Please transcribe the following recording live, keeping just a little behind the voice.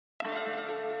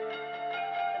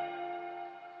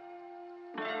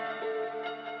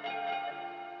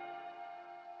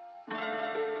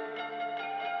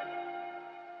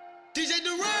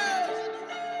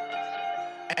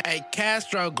Hey,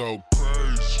 Castro, go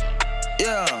crazy.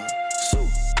 Yeah, so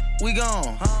we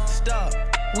gone. Stop,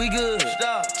 we good.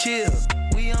 Stop, chill,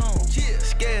 we on. Chill,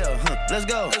 scale, let's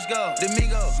go. Let's go.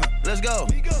 Domingo, let's go.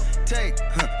 Take,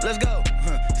 let's go.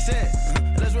 Set,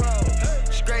 let's roll.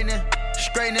 Straightening,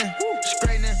 straightening.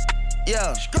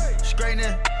 Yeah,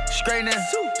 straightening.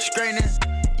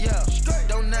 Yeah,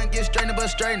 don't nothing get straightening but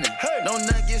straightening. Don't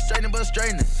nothing get straightening but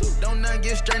straightening. Don't nothing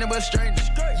get straightening but straightening.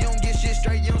 You don't get shit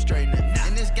straight, you don't straighten it.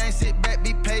 In this game, sit back,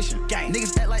 be patient.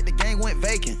 Niggas act like the game went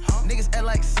vacant. Niggas act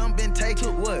like some been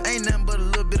taken. What? Ain't nothing but a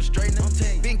little bit of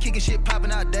straightening. Been kicking shit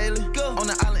popping out daily. On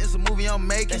the island, it's a movie I'm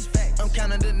making. I'm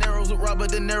counting the narrows with Robert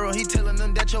De Niro. He telling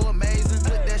them that you're amazing.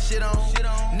 Put that shit on.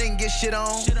 Nigga get shit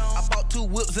on. I bought 2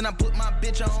 whips and I put my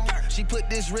bitch on. She put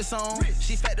this wrist on.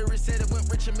 She factory said it went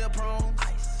rich and meal prone.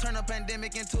 Turn a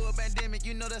pandemic into a pandemic.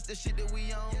 You know that's the shit that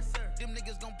we on. Yes, sir. Them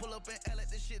niggas gon' pull up and L at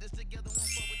this shit is together. Won't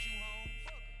fuck with you home.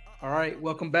 All right,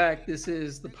 welcome back. This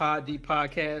is the Pod D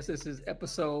podcast. This is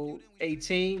episode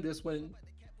 18. This one,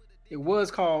 it was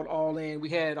called All In. We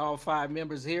had all 5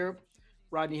 members here.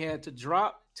 Rodney had to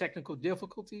drop technical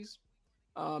difficulties.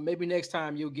 Maybe next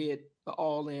time you'll get the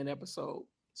All In episode.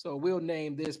 So we'll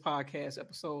name this podcast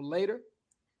episode later.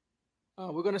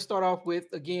 We're going to start off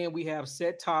with, again, we have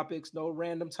set topics, no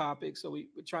random topics. So we're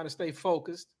trying to stay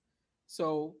focused.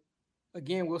 So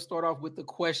again, we'll start off with the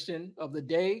question of the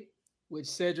day, which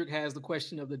Cedric has the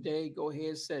question of the day. Go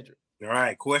ahead, Cedric. All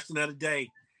right, question of the day.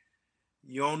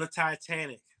 You're on the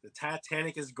Titanic. The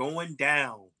Titanic is going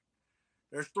down.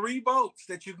 There's 3 boats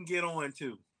that you can get on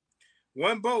to.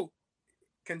 One boat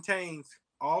contains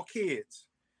all kids,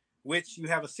 which you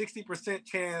have a 60%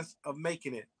 chance of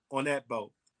making it on that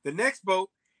boat. The next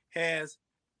boat has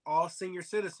all senior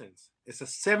citizens. It's a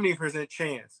 70%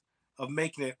 chance of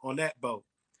making it on that boat.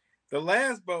 The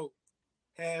last boat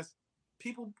has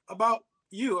people about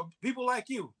you, people like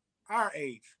you, our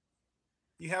age.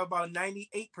 You have about a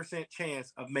 98%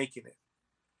 chance of making it.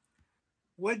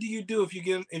 What do you do if you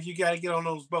got to get on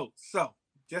those boats? So,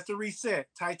 just to reset,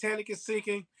 Titanic is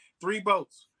sinking, 3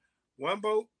 boats. 1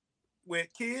 boat with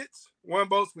kids, 1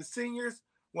 boat with seniors,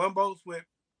 1 boat with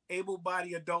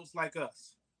able-bodied adults like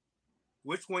us.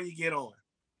 Which one you get on?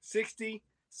 60,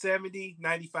 70,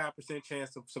 95%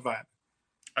 chance of surviving.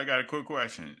 I got a quick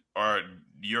question. Are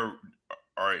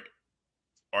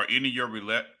any of your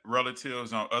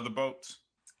relatives on other boats?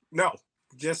 No,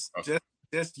 just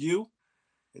you.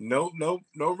 No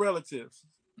relatives.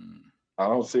 I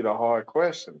don't see the hard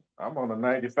question. I'm on a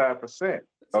 95%.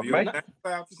 So you're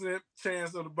 95%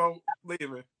 chance of the boat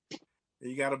leaving.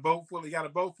 You got a boat full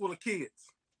of kids.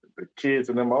 The kids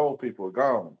and them old people are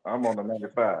gone. I'm on the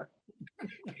 95.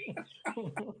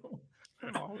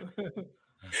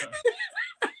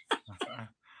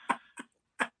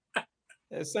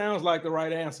 It sounds like the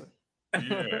right answer. Yeah.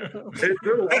 It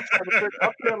do.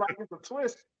 I feel like it's a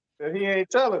twist that he ain't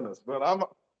telling us, but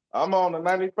I'm on the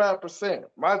 95%.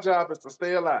 My job is to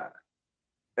stay alive.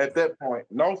 At that point,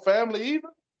 no family either.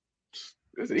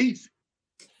 It's easy.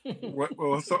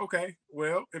 Okay.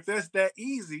 Well, if that's that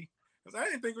easy, because I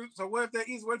didn't think so. What if that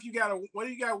easy? What if you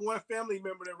got one family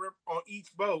member that on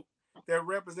each boat that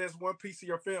represents one piece of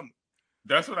your family?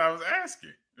 That's what I was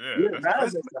asking. Yeah.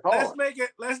 Let's make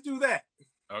it. Let's do that.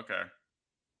 Okay.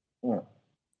 Yeah.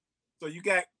 So you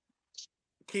got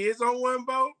kids on 1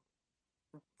 boat.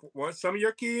 Some of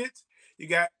your kids. You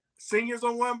got seniors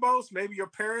on 1 boat. Maybe your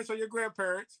parents or your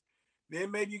grandparents. Then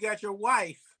maybe you got your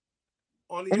wife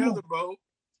on the other boat,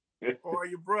 or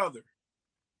your brother.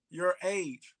 Your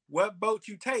age. What boat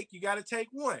you take? You got to take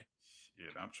 1.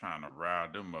 Shit, I'm trying to rile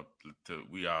them up to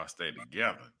we all stay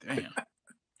together.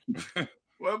 Damn.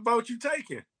 What boat you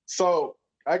taking? So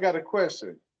I got a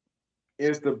question.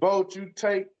 Is the boat you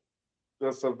take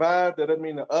to survive, that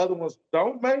mean the other ones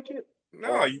don't make it?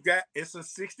 No, it's a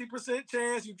 60%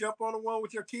 chance you jump on the one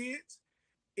with your kids.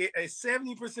 A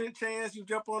 70% chance you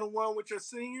jump on the one with your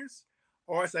seniors,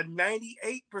 or it's a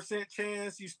 98%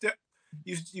 chance you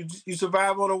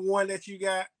survive on the one that you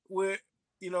got with,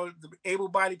 the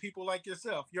able-bodied people like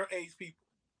yourself, your age people.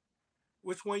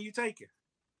 Which one you taking?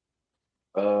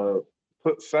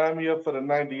 Sign me up for the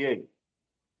 98.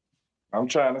 I'm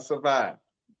trying to survive.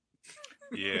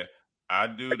 Yeah, I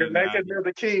do. I can make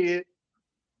another kid.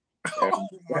 Oh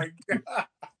my God.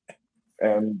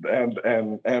 And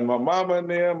my mama and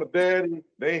them, my daddy,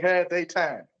 they had their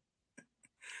time.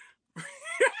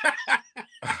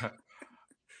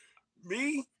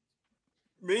 Me?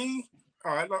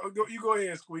 All right, you go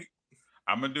ahead, Squeak.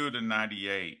 I'm going to do the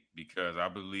 98 because I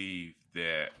believe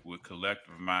that with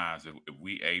collective minds, if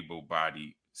we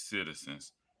able-bodied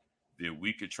citizens, that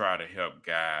we could try to help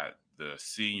guide the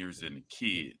seniors and the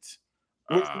kids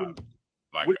Which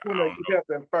Like one I are don't you know,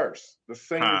 helping first? The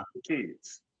seniors Huh? or the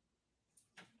kids?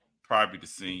 probably the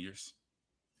seniors.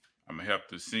 I'm gonna help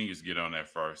the seniors get on that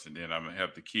first, and then I'm gonna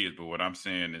help the kids. But what I'm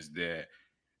saying is that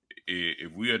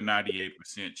if we're a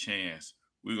 98% chance,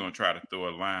 we're gonna try to throw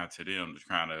a line to them to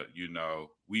kind of,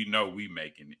 we know we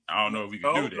making it. I don't know if we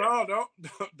can do that.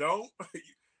 No,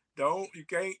 don't. You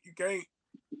can't.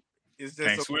 It's just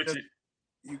Can't switch it.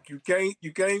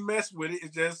 You can't mess with it.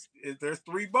 It's just there's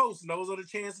 3 votes, and those are the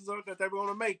chances that they're going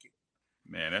to make it.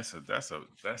 Man, that's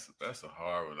a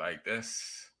hard one. Like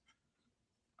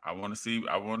I want to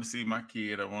see my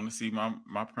kid. I want to see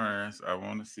my parents. I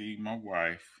want to see my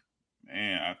wife.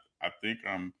 Man, I think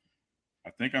I'm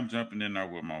jumping in there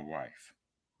with my wife,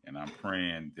 and I'm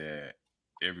praying that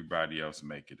everybody else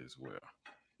make it as well.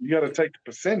 You got to take the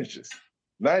percentages.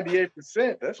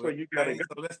 98%. That's where you got to go.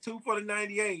 So that's 2 for the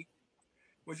 98.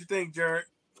 What you think, Jared?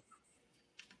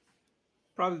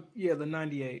 Probably, the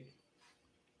 98.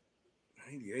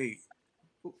 98.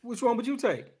 Which one would you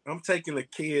take? I'm taking the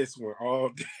kids one all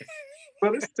day.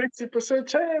 But it's 60%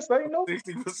 chance. They know.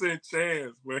 60%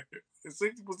 chance, man. It's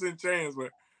 60% chance,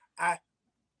 but I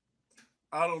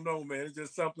don't know, man. It's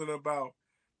just something about,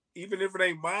 even if it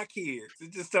ain't my kids,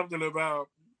 it's just something about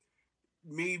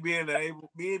me being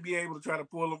able to try to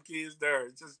pull them kids there.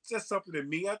 It's just something in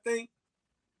me, I think.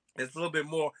 It's a little bit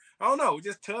more, I don't know,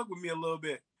 just tug with me a little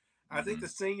bit. I think the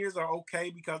seniors are okay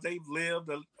because they've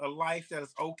lived a life that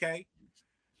is okay,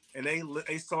 and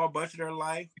they saw a bunch of their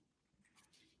life.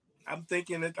 I'm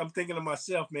thinking to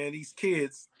myself, man, these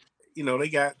kids, they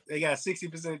got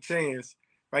 60% chance.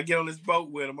 If I get on this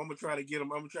boat with them, I'm gonna try to get them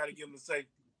to safety.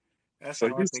 That's so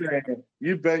you're saying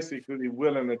you basically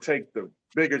willing to take the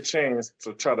bigger chance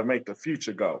to try to make the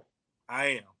future go.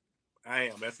 I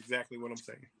am. That's exactly what I'm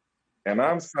saying. And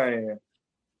I'm saying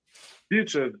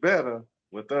future is better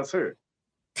with us here.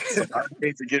 So I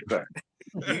need to get that.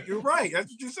 You're right.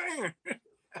 That's what you're saying.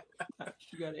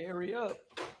 You got to hurry up.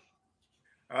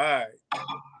 All right.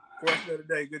 Question of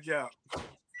the day. Good job.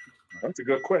 That's a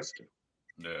good question.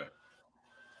 Yeah.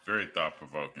 Very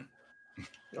thought-provoking.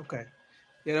 Okay.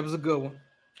 Yeah, that was a good one.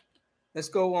 Let's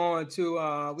go on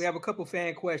to we have a couple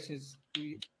fan questions.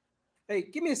 Hey,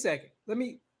 give me a second.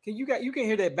 You can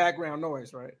hear that background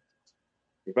noise, right?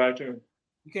 The vacuum.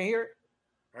 You can hear it?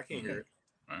 I can't hear it.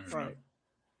 All right.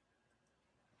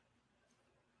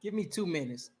 Give me 2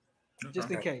 minutes. Okay.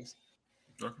 Just in case.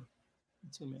 Okay.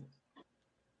 2 minutes.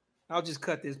 I'll just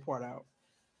cut this part out.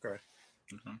 Okay.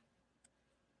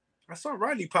 I saw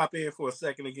Rodney pop in for a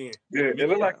second again. Yeah, it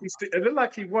looked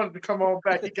like he wanted to come on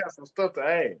back. He got some stuff to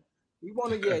add. He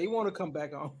want to come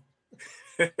back on.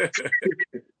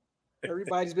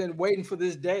 Everybody's been waiting for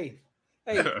this day.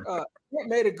 Hey, Nick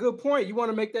made a good point. You want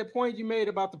to make that point you made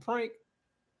about the prank?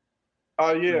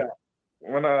 Oh yeah.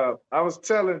 When I was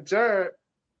telling Jared,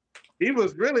 he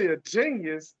was really a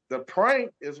genius. The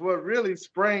prank is what really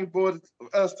springboarded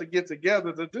us to get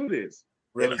together to do this.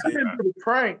 Really? If we didn't do the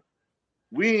prank,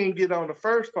 we didn't get on the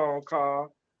first phone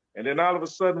call, and then all of a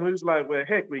sudden we was like, well,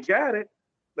 heck, we got it.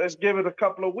 Let's give it a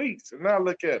couple of weeks. And now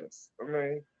look at us. I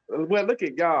mean, well, look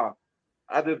at y'all.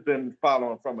 I just been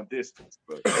following from a distance.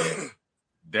 But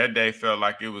that day felt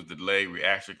like it was delayed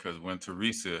reaction because when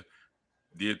Teresa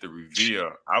did the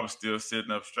reveal, I was still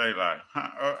sitting up straight like,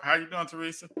 how you doing,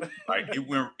 Teresa? Like it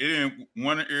in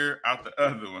one ear out the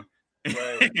other one.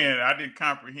 Right. And I didn't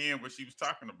comprehend what she was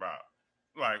talking about.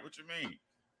 Like, what you mean?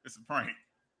 It's a prank.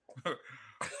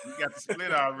 We got the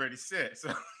split already set.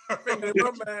 So I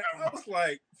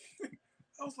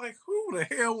was like, who the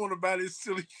hell want to buy this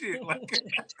silly shit? Like,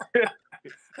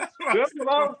 that's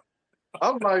what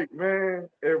I'm like, man,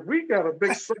 if we got a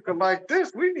big sucker like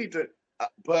this, we need to,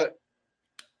 but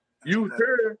you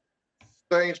hear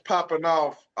things popping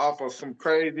off of some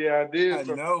crazy ideas.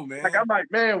 I know, man. Like, I'm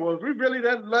like, man, was we really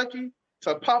that lucky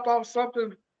to pop off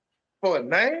something for a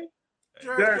name? He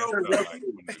like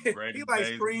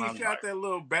screenshot that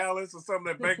little balance or something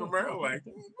at Bank of America. Like,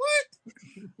 what?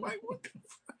 Like, what?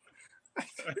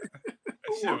 That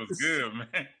shit was good,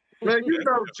 man. Man, you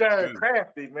know Jared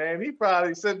Crafty, man. He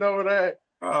probably sitting over there.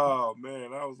 Oh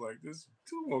man, I was like,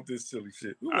 who want this silly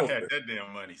shit? I had that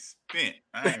damn money spent.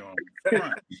 I ain't gonna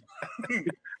front.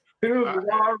 He was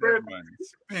already money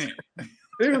spent.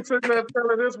 He was sitting there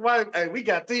telling his wife, hey, we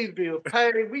got these bills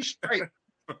paid, we straight.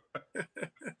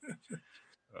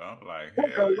 I'm like, I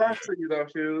to you though,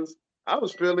 Hughes. I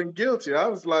was feeling guilty. I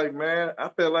was like, man, I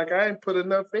feel like I ain't put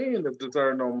enough in to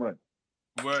deserve no money.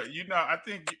 Well, I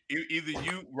think either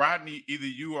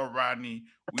you or Rodney,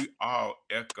 we all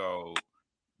echoed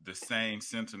the same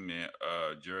sentiment.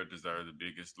 Jared deserves the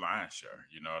biggest lion's share.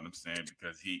 You know what I'm saying?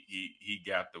 Because he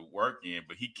got the work in,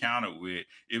 but he countered with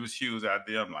it was Hughes out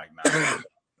there. I'm like, nah,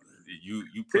 you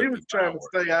put He was trying to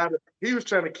stay out of. He was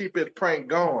trying to keep his prank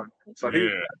going, so he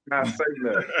was not saying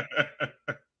nothing.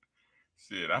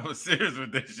 Shit, I was serious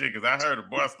with this shit because I heard a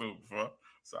bar stool before,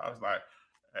 so I was like,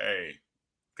 hey,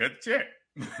 cut the check.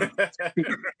 That's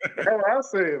what I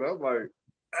said. I'm like,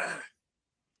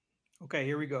 okay,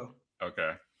 here we go.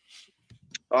 Okay.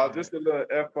 Just a little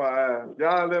FYI.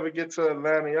 Y'all ever get to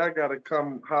Atlanta, y'all gotta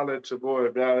come holler at your boy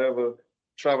if y'all ever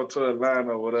travel to Atlanta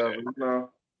or whatever. You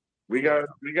know, we got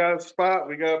a spot,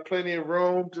 we got plenty of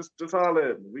room. Just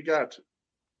holler at me. We got you.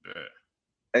 Yeah.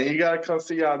 And you gotta come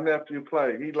see our nephew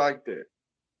play. He liked it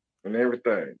and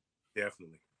everything.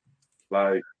 Definitely.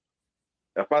 Like,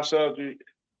 if I showed you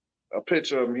a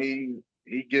picture of him,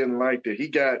 he getting like that.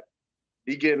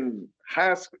 He getting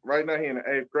high school right now. He in the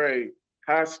 8th grade.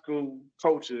 High school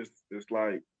coaches is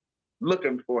like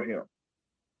looking for him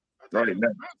right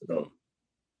now. So.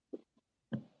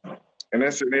 And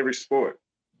that's in every sport.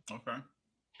 Okay.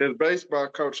 His baseball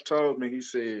coach told me, he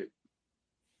said,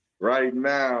 right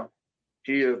now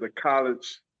he is a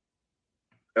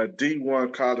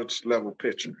D1 college level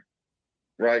pitcher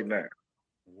right now.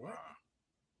 Wow.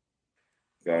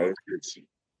 So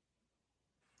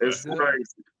it's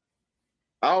crazy.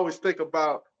 I always think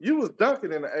about you was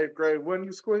dunking in the 8th grade, wasn't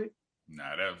you, Squeak?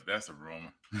 Nah, that's a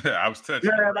rumor. I was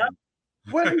touching the rim.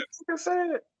 What you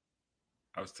said?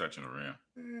 I was touching the rim.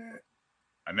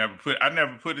 I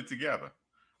never put it together.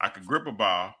 I could grip a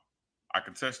ball, I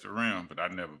could touch the rim, but I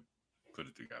never put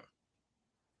it together.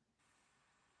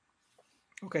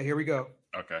 Okay, here we go.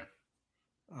 Okay.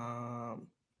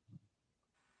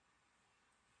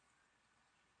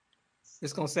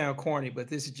 It's gonna sound corny, but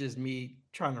this is just me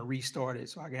trying to restart it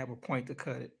so I can have a point to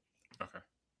cut it. Okay.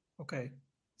 Okay.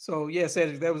 So yes,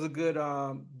 that was a good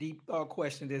deep thought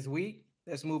question this week.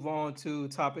 Let's move on to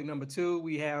topic number 2.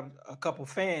 We have a couple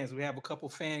fans. We have a couple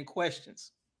fan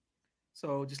questions.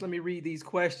 So just let me read these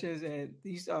questions, and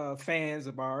these fans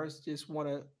of ours just want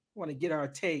to get our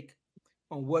take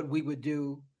on what we would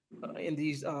do in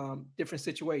these different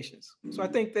situations. So I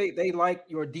think they like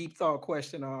your deep thought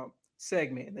question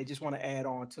segment. They just want to add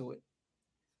on to it.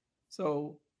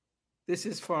 So this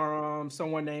is from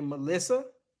someone named Melissa.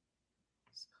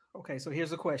 Okay, so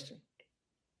here's the question.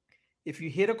 If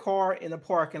you hit a car in a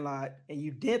parking lot and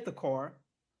you dent the car,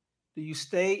 do you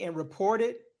stay and report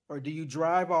it, or do you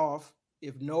drive off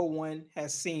if no one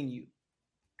has seen you?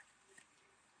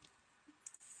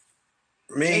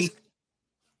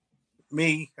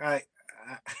 Me, I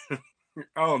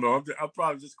don't know. I'm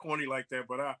probably just corny like that,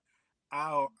 but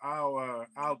I'll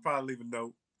probably leave a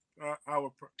note.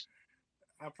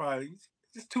 I probably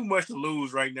just too much to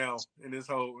lose right now in this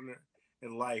whole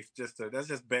in life. That's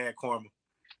just bad karma.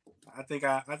 I think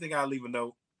I'll leave a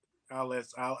note. I'll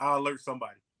alert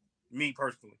somebody. Me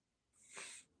personally.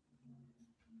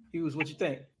 Hughes, what you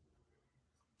think?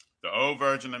 The old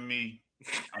version of me,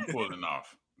 I'm pulling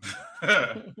off.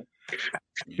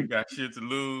 You got shit to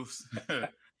lose. Yeah,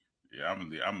 I'm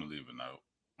gonna leave a note.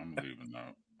 I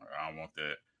don't want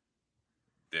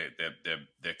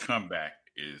that comeback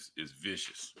is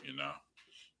vicious, you know.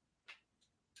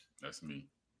 That's me.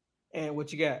 And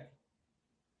what you got?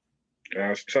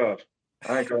 Yeah, it's tough.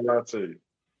 I ain't gonna lie to you.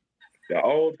 The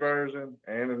old version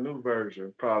and the new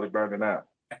version probably burning out.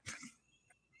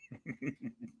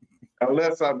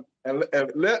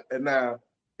 Now,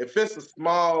 if it's a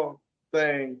small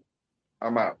thing,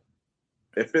 I'm out.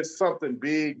 If it's something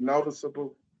big,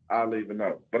 noticeable, I'll leave a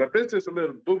note. But if it's just a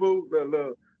little boo-boo,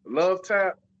 little love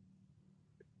tap,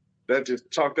 that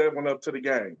just chalk that one up to the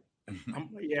game.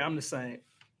 I'm the same.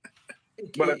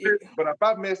 But if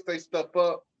I mess their stuff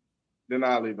up, then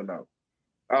I'll leave a note.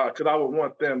 Because I would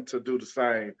want them to do the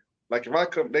same. Like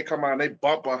if they come out and they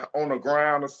bump on the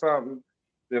ground or something,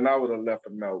 then I would have left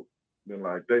a note. Then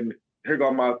like, here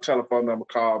go my telephone number,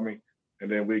 call me, and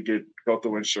then we go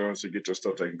through insurance and get your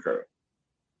stuff taken care of.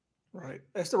 Right.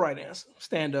 That's the right answer.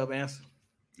 Stand up answer.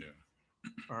 Yeah.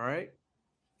 All right.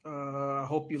 I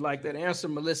hope you like that answer,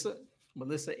 Melissa.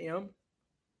 Melissa M.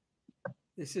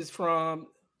 This is from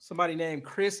somebody named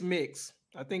Chris Mix.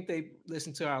 I think they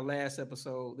listened to our last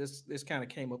episode. This kind of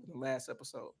came up in the last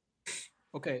episode.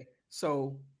 Okay.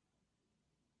 So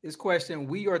this question,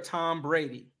 we are Tom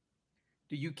Brady.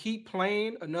 Do you keep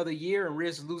playing another year and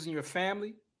risk losing your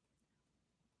family?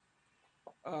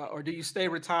 Or do you stay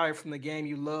retired from the game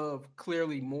you love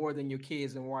clearly more than your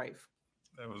kids and wife?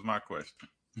 That was my question.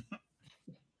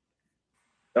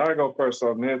 I go first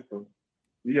on this one.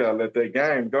 You gotta let that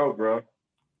game go, bro.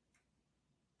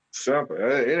 Simple.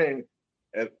 It ain't.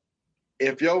 And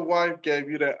if your wife gave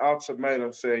you that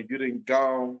ultimatum saying you didn't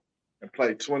go and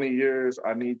play 20 years,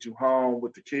 I need you home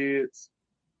with the kids,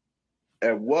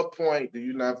 at what point do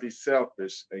you not be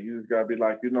selfish and you just gotta be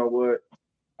like, you know what?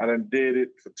 I done did it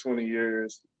for 20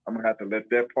 years. I'm gonna have to let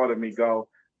that part of me go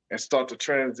and start to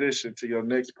transition to your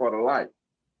next part of life.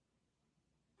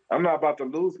 I'm not about to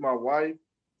lose my wife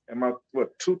and my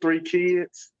 2-3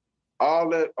 kids, all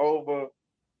that over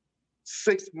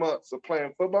 6 months of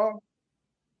playing football.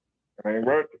 It ain't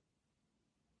worth it.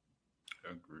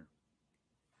 I agree.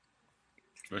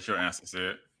 What's your answer,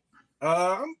 Sid?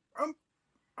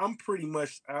 I'm pretty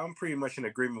much in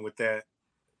agreement with that.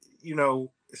 You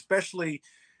know, especially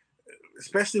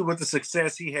with the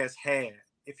success he has had.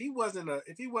 If he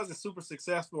wasn't super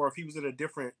successful, or if he was at a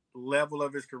different level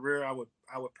of his career, I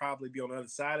would probably be on the other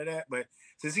side of that. But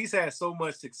since he's had so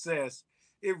much success,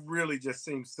 it really just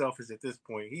seems selfish at this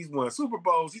point. He's won Super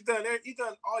Bowls. He's done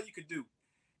all you could do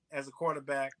as a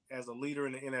quarterback, as a leader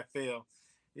in the NFL.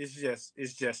 It's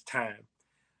just time.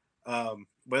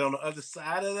 But on the other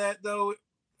side of that, though,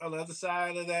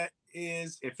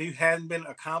 is if he hadn't been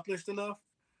accomplished enough,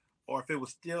 or if it was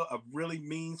still a really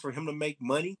means for him to make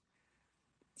money,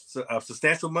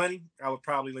 substantial money, I would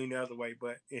probably lean the other way.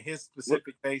 But in his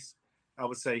specific case, I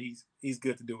would say he's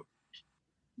good to do it.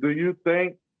 Do you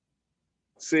think?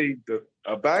 See,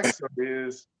 a backstory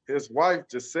is his wife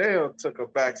Giselle took a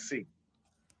back seat.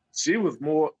 She had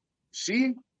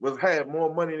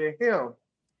more money than him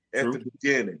at True. the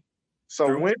beginning. So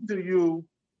True. When do you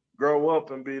grow up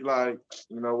and be like,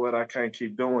 you know what, I can't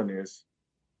keep doing this?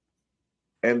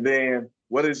 And then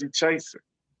what is he chasing?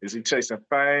 Is he chasing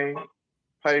fame,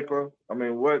 paper? I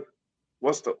mean, what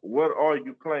are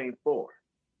you playing for?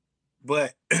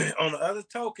 But on the other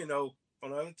token of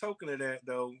that,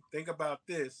 though, think about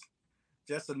this.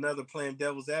 Just another playing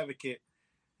devil's advocate.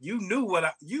 You knew what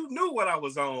I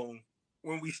was on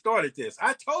when we started this.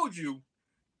 I told you,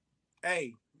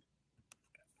 hey,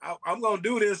 I'm gonna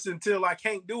do this until I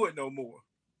can't do it no more.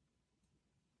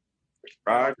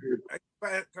 I agree.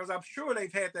 Because I'm sure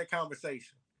they've had that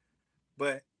conversation.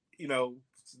 But you know,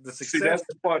 the success. See, that's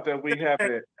the part that we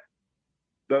haven't.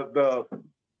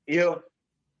 If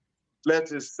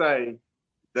let's just say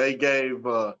they gave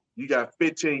you got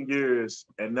 15 years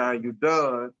and now you're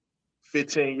done.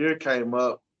 15 year came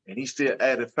up and he still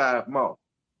added 5 more.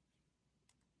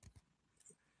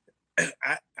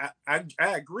 I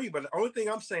agree, but the only thing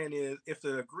I'm saying is if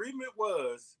the agreement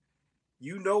was,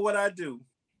 you know what I do,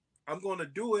 I'm going to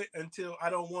do it until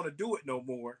I don't want to do it no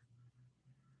more.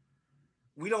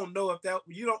 We don't know if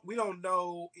we don't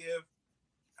know if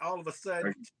all of a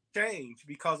sudden change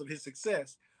because of his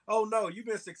success. Oh no, you've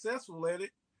been successful at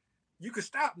it. You can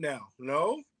stop now.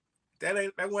 No,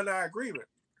 that wasn't our agreement.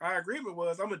 Our agreement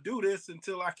was I'm gonna do this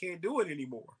until I can't do it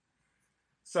anymore.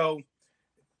 So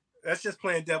that's just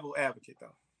playing devil advocate,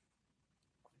 though.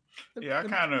 Yeah, I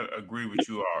kind of agree with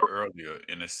you all earlier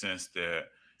in the sense that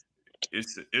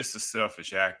it's a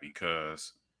selfish act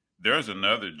because there's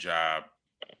another job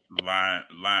line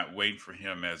waiting for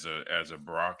him as a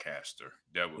broadcaster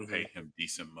that would pay him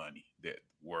decent money,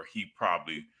 where he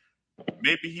probably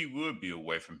maybe he would be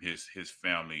away from his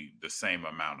family the same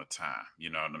amount of time.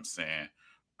 You know what I'm saying?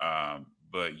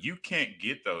 But you can't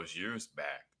get those years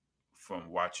back from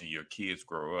watching your kids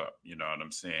grow up, you know what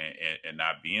I'm saying, and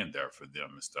not being there for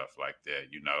them and stuff like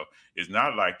that. You know, it's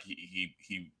not like he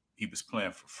was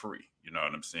playing for free. You know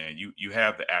what I'm saying? You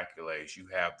have the accolades, you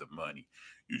have the money.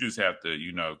 You just have to,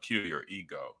 you know, kill your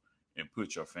ego and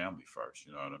put your family first.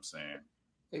 You know what I'm saying?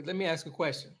 Hey, let me ask a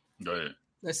question. Go ahead.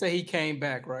 Let's say he came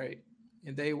back, right?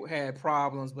 And they had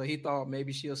problems, but he thought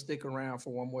maybe she'll stick around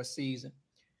for one more season.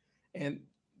 And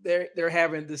they're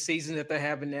having the season that they're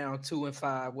having now,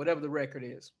 2-5, whatever the record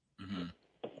is. Mm-hmm.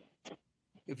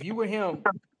 If you were him,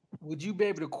 would you be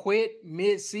able to quit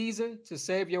mid-season to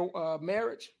save your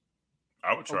marriage?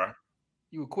 I would try.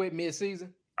 You would quit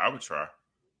mid-season? I would try.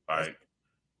 Like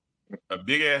a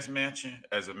big ass mansion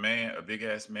as a man, a big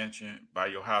ass mansion by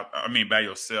your house. I mean, by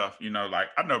yourself. You know, like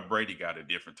I know Brady got a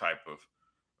different type of.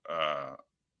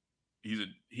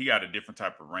 He got a different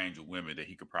type of range of women that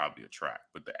he could probably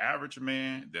attract. But the average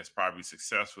man that's probably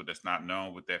successful, that's not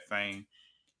known with that fame,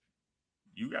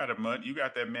 you got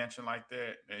that mansion like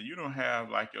that, and you don't have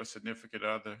like your significant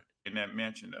other in that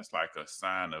mansion. That's like a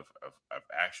sign of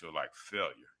actual like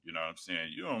failure. You know what I'm saying?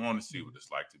 You don't want to see what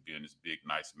it's like to be in this big,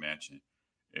 nice mansion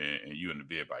and you in the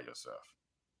bed by yourself.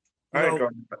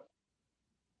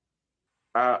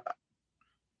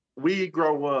 We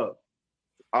grow up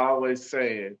always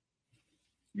saying,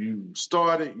 you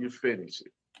start it, you finish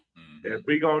it. Mm-hmm. If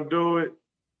we gonna do it,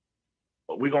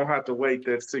 we're going to have to wait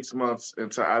that 6 months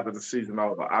until after the season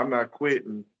over. I'm not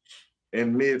quitting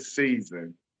in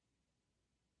mid-season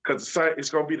because it's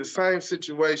going to be the same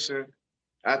situation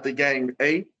after game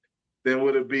 8 than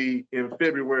would it be in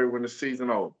February when the season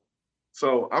over.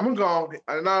 So I'm going to go,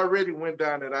 and I already went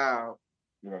down that aisle.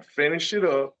 I'm going to finish it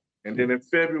up, and then in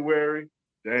February,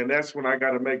 then that's when I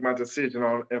got to make my decision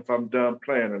on if I'm done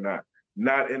playing or not.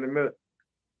 Not in the middle.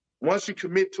 Once you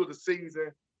commit to the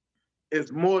season,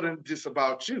 it's more than just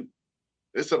about you.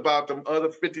 It's about them other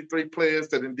 53 players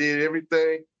that did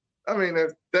everything. I mean,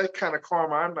 that kind of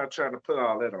karma, I'm not trying to put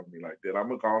all that on me like that. I'm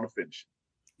going to go on and finish.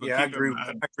 Yeah, I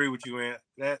agree with you, Ant.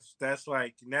 That's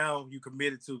like now you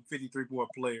committed to 53 more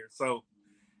players. So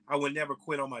I would never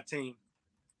quit on my team.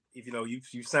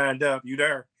 If you signed up, you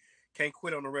there. Can't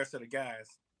quit on the rest of the guys.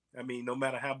 I mean, no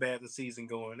matter how bad the season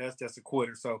going, that's just a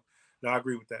quitter. So no, I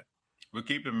agree with that. But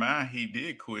keep in mind, he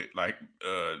did quit like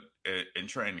in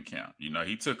training camp.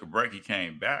 He took a break. He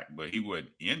came back, but he wasn't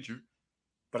injured.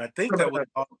 But I think that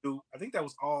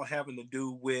was all having to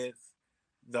do with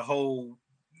the whole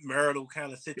marital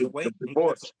kind of situation. He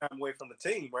took some time away from the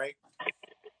team, right?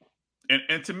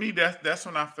 And to me, that's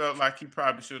when I felt like he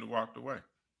probably should have walked away.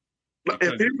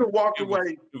 If he would have walked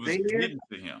away, then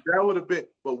that would have been.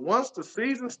 But once the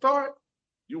season starts,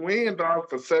 you win, dog,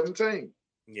 for 17.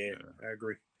 Yeah, I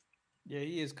agree. Yeah,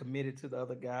 he is committed to the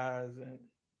other guys, and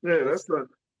that's you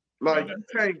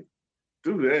can't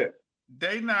do that.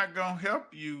 They not gonna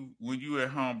help you when you at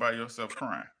home by yourself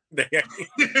crying. Well,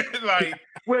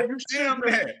 you damn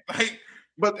that.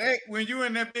 But when you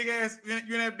in that big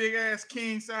ass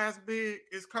king size bed,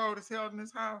 it's cold as hell in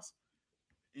this house.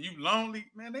 You lonely,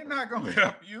 man. They not gonna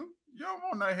help you. You don't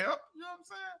want no help. You know what I'm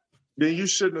saying? Then you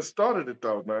shouldn't have started it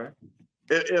though, man.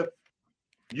 If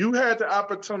you had the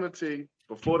opportunity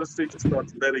before the season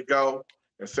starts to let it go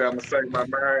and say, I'm gonna save my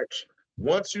marriage.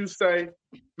 Once you say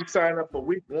you sign up for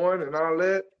week 1 and all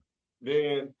that,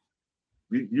 then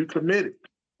you committed.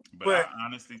 But I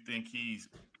honestly think he's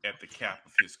at the cap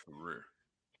of his career.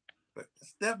 But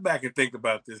step back and think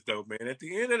about this, though, man. At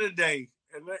the end of the day,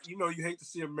 and you hate to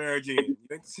see a marriage end.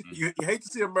 You hate to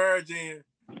see a marriage end,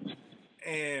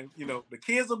 and the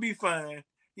kids will be fine.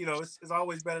 It's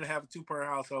always better to have a 2-parent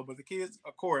household, but the kids,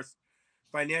 of course,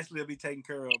 financially will be taken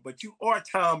care of. But you are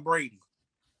Tom Brady.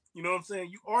 You know what I'm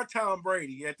saying? You are Tom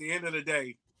Brady at the end of the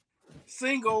day.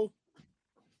 Single,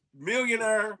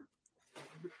 millionaire,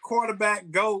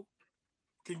 quarterback, GOAT,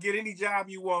 can get any job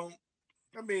you want.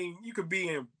 I mean, you can be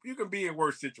in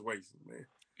worse situations, man.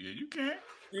 Yeah, you can.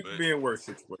 You can be in worse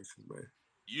situations,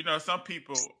 man. Some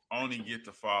people only get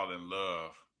to fall in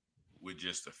love with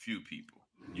just a few people.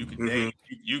 You can date,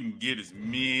 you can get as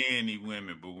many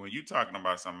women, but when you're talking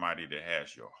about somebody that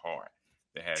has your heart,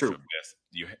 that has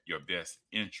your best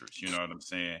interest, you know what I'm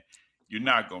saying? You're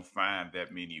not gonna find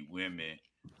that many women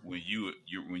when you're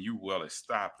well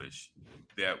established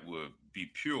that would be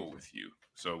pure with you.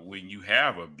 So when you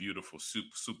have a beautiful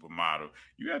supermodel,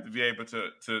 you have to be able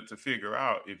to figure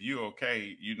out if you're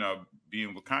okay,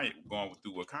 being with Kanye, going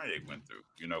through what Kanye went through,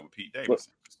 with Pete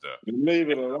Davidson and stuff. Believe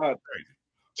it or not,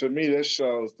 to me, that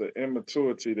shows the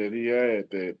immaturity that he had,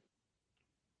 that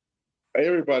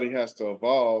everybody has to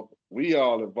evolve. We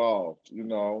all evolved,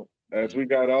 as we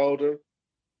got older.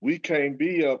 We can't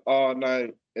be up all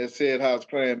night at Said House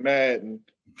playing Madden,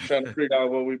 trying to figure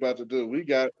out what we about to do.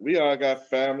 We all got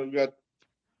family. We got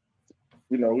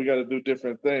to do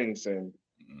different things. And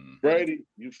Brady,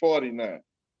 you 40 now.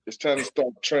 It's time to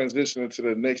start transitioning to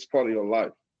the next part of your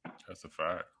life. That's a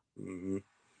fact. Mm-hmm.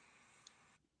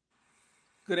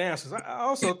 Good answers. I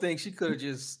also think she could have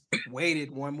just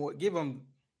waited one more, give him.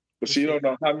 But she don't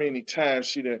know how many times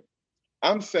she didn't.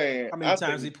 I'm saying how many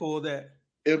times he pulled that.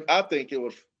 I think it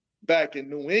was back in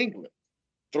New England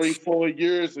 3-4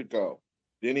 years ago.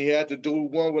 Then he had to do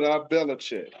one without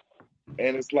Belichick.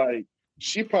 And it's like,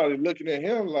 she probably looking at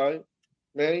him like,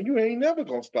 man, you ain't never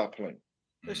going to stop playing.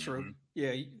 That's true.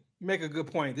 Yeah, you make a good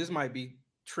point. This might be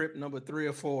trip number 3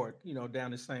 or 4,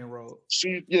 down the same road.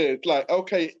 It's like,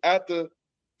 okay, after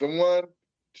the one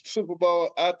Super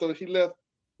Bowl, after he left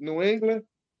New England,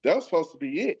 that was supposed to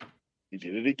be it. He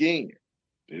did it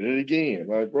again.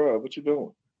 Like, bro, what you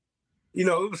doing? It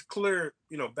was clear,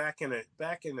 back in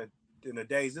the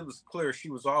days, it was clear she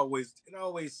was always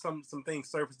some things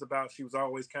surfaced about. She was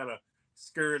always kind of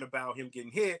scared about him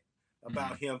getting hit,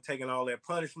 about him taking all that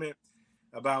punishment,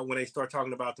 about when they start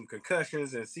talking about them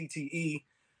concussions and CTE.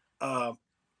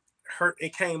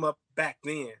 It came up back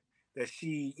then that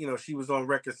she was on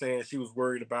record saying she was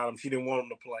worried about him. She didn't want him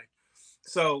to play.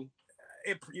 So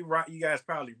you're right. You guys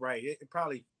probably right. It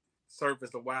probably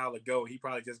surfaced a while ago. He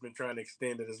probably just been trying to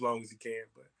extend it as long as he can.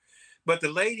 But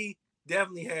the lady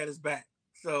definitely had his back.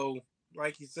 So,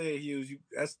 like you said, Hughes,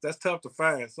 that's tough to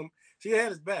find. She had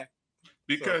his back.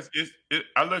 Because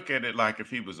I look at it like if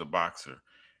he was a boxer,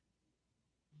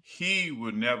 he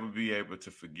would never be able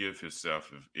to forgive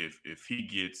himself if he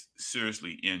gets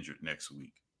seriously injured next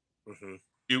week. Mm-hmm.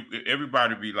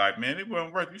 Everybody be like, man, it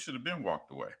wasn't worth. You should have been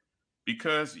walked away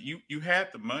because you had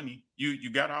the money.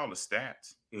 You got all the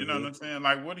stats. You know what I'm saying?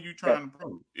 Like, what are you trying to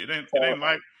prove? It ain't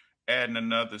like adding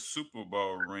another Super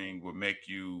Bowl ring would make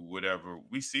you whatever.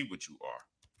 We see what you are.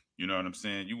 You know what I'm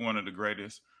saying? You one of the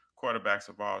greatest quarterbacks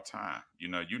of all time. You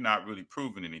know, you're not really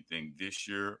proving anything this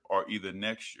year or either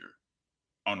next year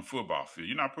on the football field.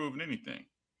 You're not proving anything.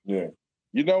 Yeah.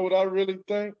 You know what I really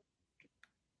think?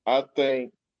 I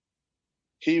think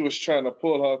he was trying to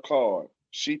pull her card.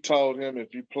 She told him,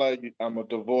 if you play, I'm going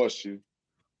to divorce you.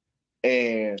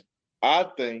 And I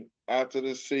think after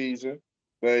this season,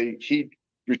 he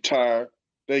retired,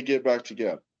 they get back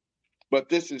together. But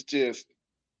this is just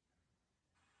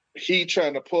he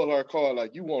trying to pull her card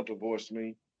like, you won't divorce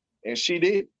me. And she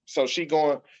did. So they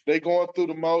going through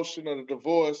the motion of the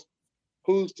divorce.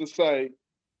 Who's to say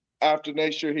after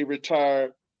next year he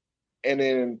retired and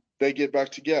then they get back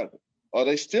together? Or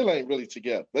they still ain't really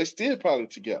together. They still probably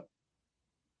together.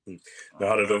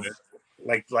 No,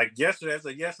 like yesterday, I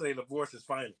said yesterday divorce is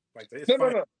final. Like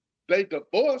No. They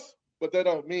divorced, but that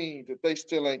don't mean that they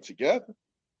still ain't together.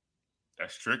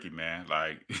 That's tricky, man.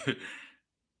 Like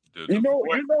you know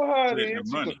how it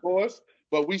is, you divorce,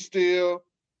 but we still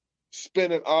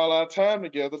spending all our time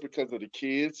together because of the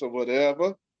kids or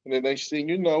whatever. And then they see,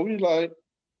 we like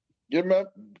get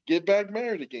back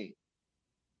married again.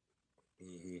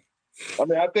 Mm-hmm. I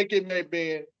mean, I think it may have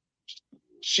been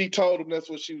she told him that's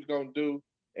what she was gonna do,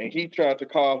 and he tried to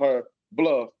call her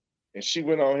bluff, and she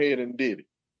went on ahead and did it.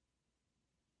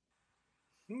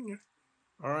 Mm-hmm.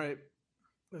 All right,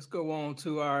 let's go on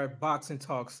to our boxing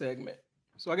talk segment.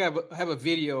 So I have a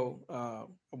video I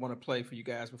want to play for you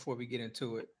guys before we get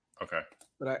into it. Okay.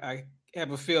 But I have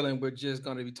a feeling we're just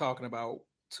going to be talking about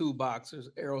two boxers,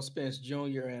 Errol Spence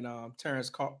Jr. and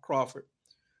Terrence Crawford.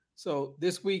 So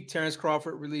this week, Terrence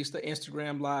Crawford released an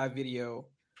Instagram Live video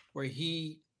where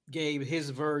he gave his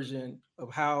version of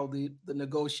how the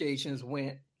negotiations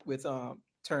went with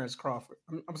Terrence Crawford.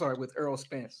 I'm sorry, with Errol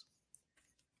Spence.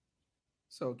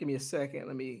 So give me a second.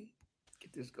 Let me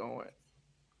get this going.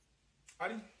 About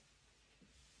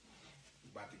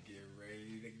to get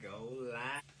ready to go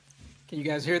live. Can you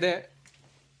guys hear that?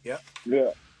 Yep.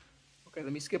 Yeah. Okay,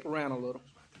 let me skip around a little.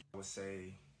 I would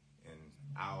say in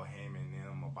Al Haymon and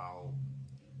them about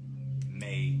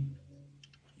May,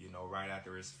 right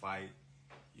after his fight,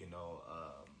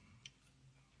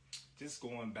 just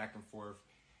going back and forth,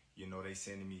 they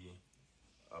sending me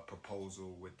a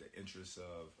proposal with the interest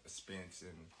of a Spence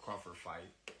and Crawford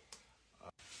fight.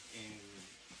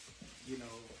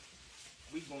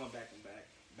 We going back and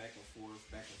forth.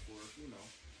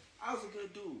 I was a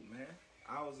good dude, man.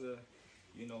 I was a,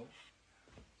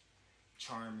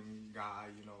 charming guy.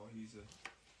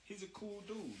 He's a cool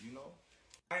dude.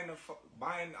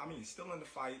 Still in the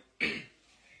fight.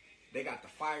 They got the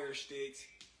fire sticks.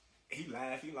 He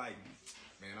laughed. He like,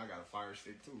 man, I got a fire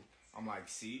stick too. I'm like,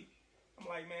 see? I'm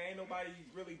like, man, ain't nobody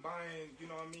really buying,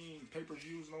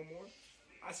 pay-per-views no more.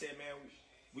 I said, man,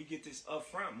 we get this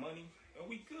upfront money and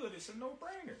we good. It's a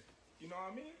no-brainer. You know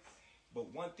what I mean?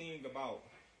 But one thing about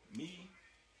me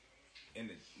and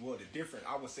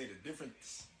I would say the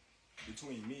difference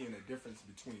between me and the difference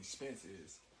between Spence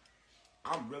is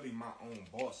I'm really my own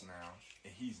boss now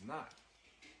and he's not.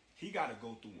 He got to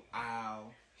go through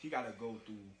Al. He got to go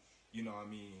through,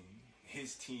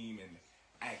 his team and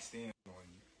ask them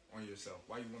on yourself.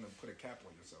 Why you want to put a cap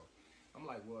on yourself? I'm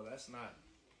like, well, that's not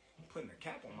putting a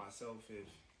cap on myself. If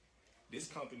this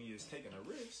company is taking a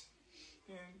risk,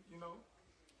 then,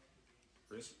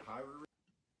 risk, high risk.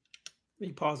 Let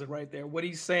me pause it right there. What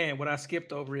he's saying, what I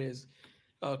skipped over is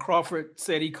Crawford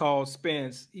said he called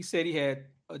Spence. He said he had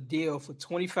a deal for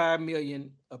 $25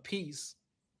 million a piece.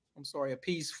 A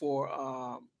piece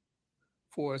for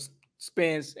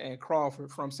Spence and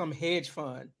Crawford from some hedge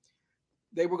fund.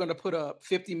 They were going to put up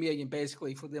 $50 million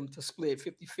basically for them to split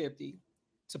 50-50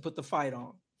 to put the fight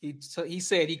on. He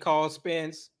said he called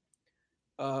Spence,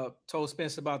 told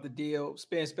Spence about the deal.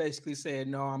 Spence basically said,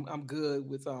 no, I'm good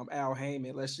with Al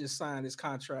Haymon. Let's just sign this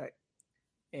contract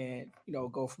and,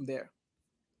 go from there.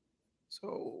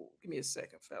 So give me a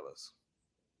second, fellas.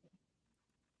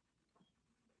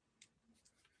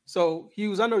 So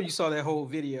Hughes, I know you saw that whole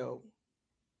video.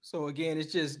 So again,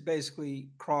 it's just basically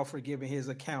Crawford giving his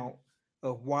account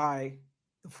of why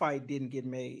the fight didn't get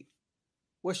made.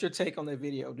 What's your take on that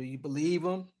video? Do you believe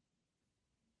him?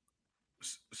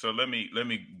 So let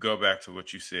me go back to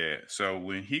what you said. So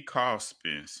when he called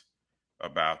Spence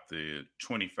about the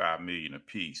 25 million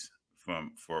apiece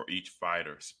for each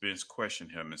fighter, Spence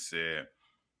questioned him and said,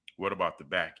 "What about the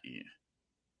back end?"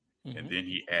 Mm-hmm. And then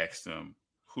he asked him,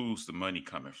 "Who's the money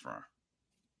coming from?"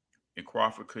 And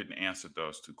Crawford couldn't answer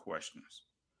those two questions.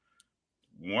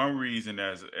 One reason,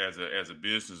 as a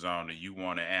business owner, you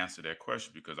want to answer that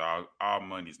question because all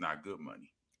money is not good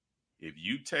money. If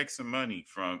you take some money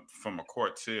from a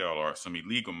cartel or some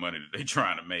illegal money that they're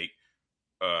trying to make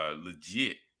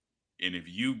legit, and if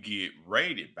you get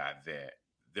raided by that,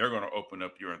 they're going to open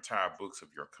up your entire books of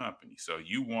your company. So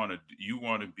you want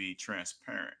to be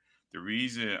transparent. The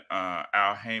reason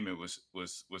Al Haymon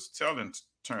was telling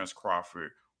Terrence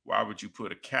Crawford, why would you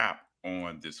put a cap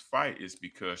on this fight, is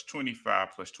because 25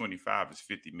 plus 25 is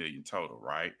 50 million total,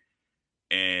 right?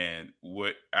 And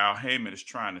what Al Haymon is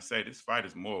trying to say, this fight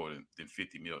is more than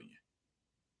 50 million,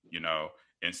 you know?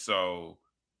 And so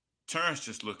Terrence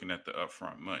just looking at the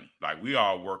upfront money. Like, we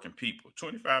all working people.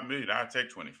 25 million, I'll take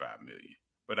 25 million.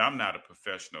 But I'm not a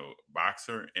professional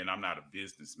boxer, and I'm not a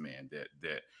businessman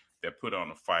that put on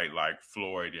a fight like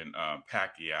Floyd and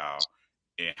Pacquiao,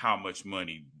 and how much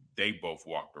money they both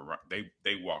walked around,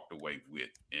 they walked away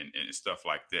with, and stuff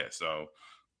like that. So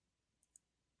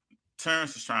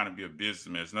Terrence is trying to be a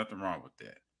businessman. There's nothing wrong with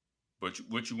that. But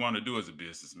what you want to do as a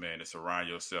businessman is surround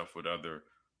yourself with other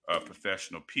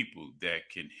professional people that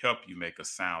can help you make a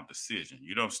sound decision.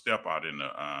 You don't step out in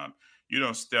that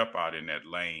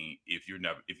lane if you've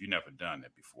never done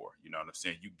that before. You know what I'm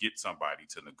saying? You get somebody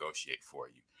to negotiate for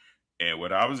you. And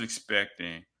what I was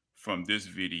expecting from this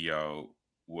video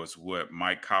was what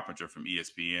Mike Coppinger from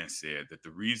ESPN said, that the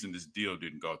reason this deal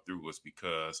didn't go through was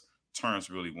because Terrence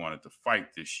really wanted to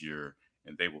fight this year,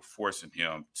 and they were forcing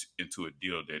him into a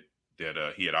deal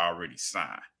that he had already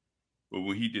signed. But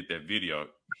when he did that video,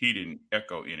 he didn't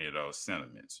echo any of those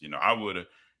sentiments. You know, I would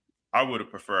have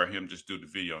preferred him just do the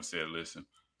video and said, "Listen,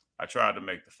 I tried to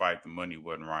make the fight. The money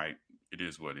wasn't right. It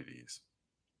is what it is,"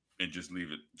 and just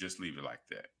leave it like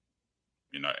that.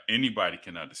 You know, anybody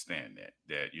can understand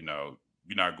that, you know,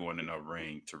 you're not going in a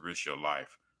ring to risk your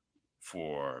life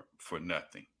for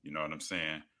nothing. You know what I'm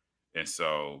saying? And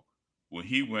so when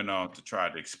he went on to try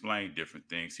to explain different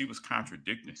things, he was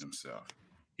contradicting himself.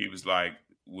 He was like,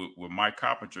 with Mike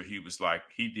Coppinger, he was like,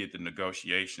 he did the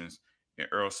negotiations and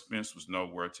Earl Spence was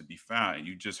nowhere to be found. And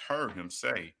you just heard him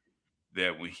say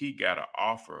that when he got an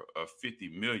offer of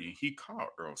 50 million, he called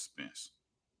Earl Spence.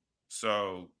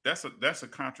 So that's a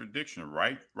contradiction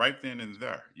right then and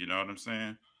there. You know what I'm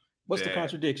saying? What's the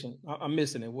contradiction? I'm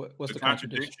missing it. What's the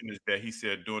contradiction? Is that he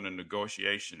said during the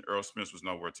negotiation, Earl Spence was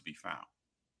nowhere to be found.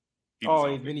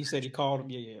 Then he said he called him.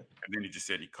 Yeah. And then he just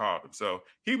said he called him. So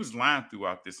he was lying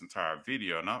throughout this entire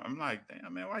video. And I'm like,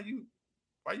 damn, man, why you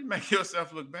make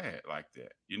yourself look bad like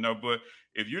that? You know, but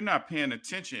if you're not paying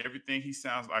attention, everything he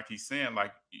sounds like he's saying,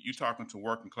 like you talking to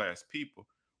working class people,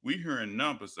 we hearing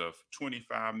numbers of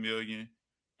 25 million,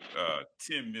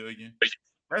 10 million.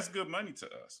 That's good money to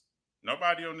us.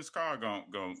 Nobody on this call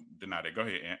gonna deny that. Go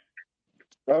ahead, Ant.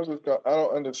 I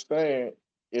don't understand.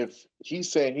 If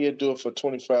he's saying he'd do it for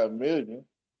 25 million,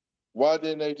 why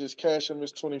didn't they just cash him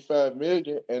his 25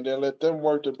 million and then let them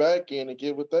work the back end and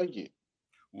get what they get?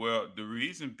 Well, the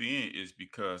reason being is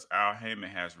because Al Haymon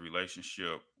has a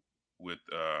relationship with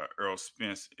Earl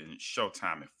Spence and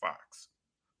Showtime and Fox.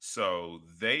 So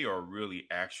they are really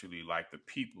actually like the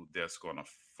people that's going to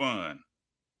fund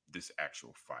this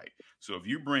actual fight. So if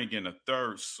you bring in a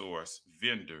third source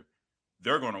vendor,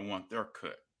 they're going to want their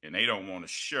cut, and they don't want to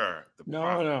share the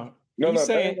profit. No.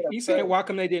 He's saying why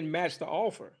come they didn't match the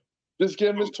offer? Just give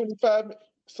him his 25.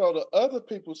 So the other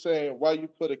people saying why you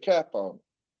put a cap on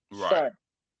it. Right.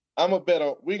 Fine.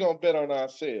 We're gonna bet on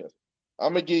ourselves.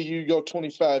 I'm gonna give you your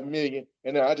 25 million,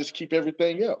 and then I just keep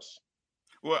everything else.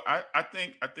 Well, I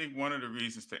think one of the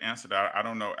reasons to answer that, I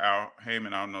don't know Al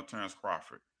Haymon, I don't know Terrence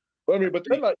Crawford. But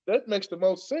that makes the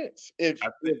most sense. If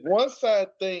one side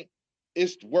think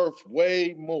it's worth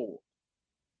way more,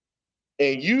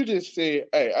 and you just say,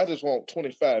 "Hey, I just want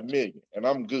 25 million, and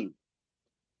I'm good."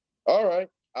 All right,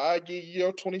 I give you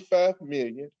your 25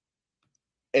 million,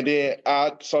 and then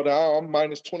now I'm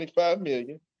minus 25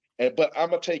 million, but I'm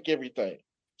gonna take everything.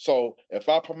 So if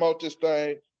I promote this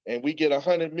thing and we get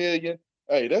 100 million,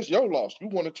 hey, that's your loss. You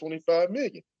wanted 25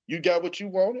 million. You got what you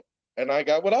wanted, and I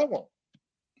got what I want.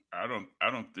 I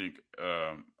don't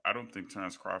think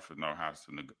Terrence Crawford knows how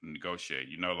to negotiate.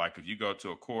 You know, like if you go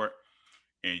to a court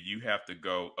and you have to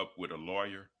go up with a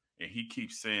lawyer, and he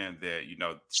keeps saying that, you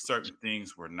know, certain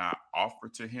things were not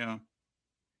offered to him,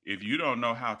 If you don't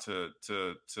know how to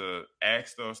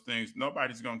ask those things,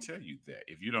 nobody's gonna tell you that.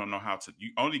 If you don't know how to,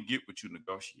 you only get what you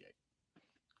negotiate.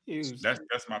 Hughes,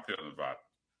 That's my feeling about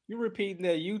it. you repeating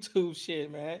that YouTube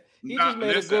shit, man. He Nah, just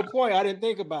made listen. a good point I didn't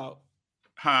think about.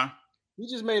 Huh? He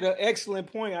just made an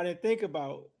excellent point I didn't think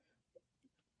about.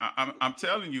 I'm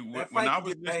telling you, That when fight I can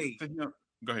was get listening paid. to him,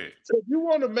 go ahead. So if you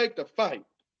want to make the fight,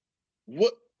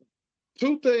 what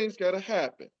two things gotta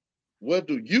happen? What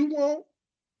do you want?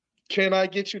 Can I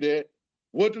get you that?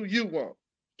 What do you want?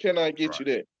 Can I get you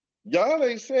that? Y'all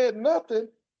ain't said nothing.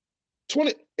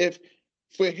 20 if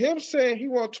for him saying he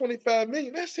want 25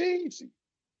 million, that's easy.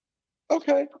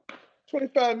 Okay,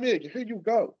 25 million. Here you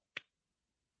go.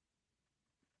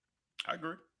 I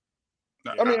agree.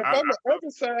 I mean, if I'm the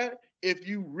other side, if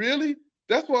you really,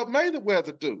 that's what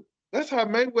Mayweather do. That's how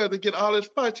Mayweather get all his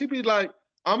fights. He be like,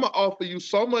 I'm gonna offer you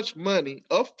so much money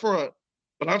up front,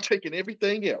 but I'm taking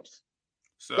everything else.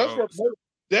 So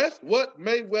That's what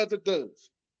Mayweather does.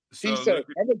 He said,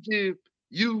 I'm gonna give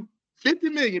you 50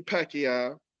 million,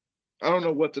 Pacquiao. I don't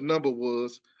know what the number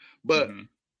was, but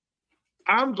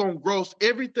I'm gonna gross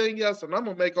everything else, and I'm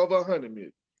gonna make over 100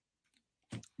 million.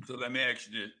 So let me ask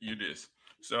you this.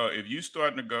 So if you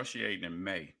start negotiating in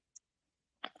May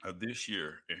of this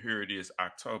year, and here it is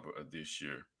October of this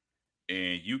year,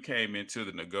 and you came into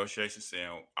the negotiation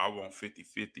saying, I want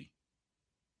 50-50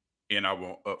 and I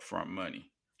want upfront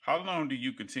money, how long do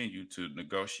you continue to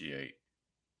negotiate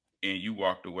and you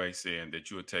walked away saying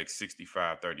that you would take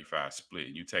 65-35 split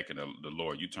and you taking the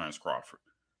lower, you turns Crawford?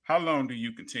 How long do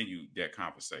you continue that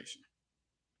conversation?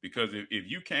 Because if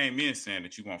you came in saying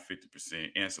that you want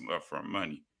 50% and some upfront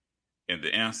money, and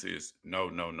the answer is no,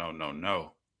 no, no, no,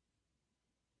 no,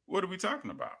 what are we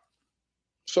talking about?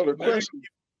 So the question,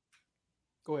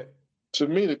 go ahead. To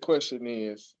me, the question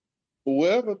is,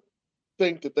 whoever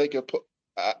think that they can put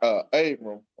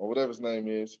Abram or whatever his name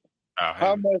is,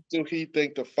 how much do he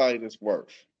think the fight is worth?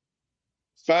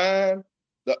 Find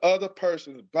the other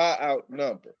person's buyout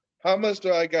number. How much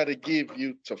do I got to give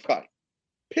you to fight?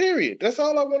 Period. That's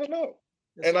all I want to know.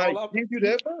 And I give you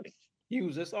that money.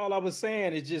 Hughes, that's all I was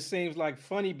saying. It just seems like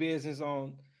funny business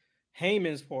on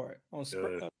Heyman's part, on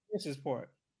Spencer's part.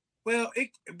 Well,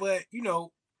 but you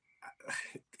know,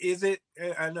 is it?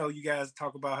 I know you guys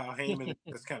talk about how Heyman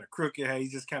is kind of crooked, how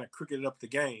he's just kind of crooked up the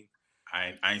game.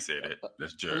 I ain't say that.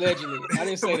 That's jerk. Allegedly, I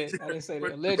didn't say that. I didn't say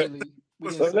that. Allegedly, we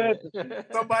didn't say that.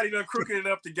 Somebody done crooked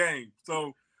up the game.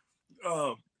 So,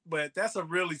 but that's a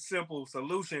really simple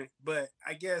solution. But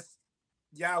I guess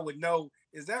y'all would know.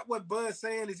 Is that what Bud's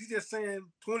saying? Is he just saying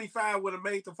 25 would have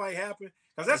made the fight happen?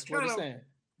 Because that's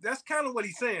kind of what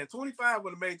he's saying. 25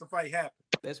 would have made the fight happen.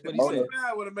 That's what he said.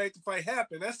 25 would have made the fight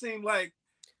happen. That seemed like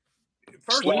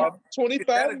first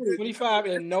 25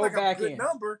 and no like back a good end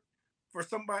number for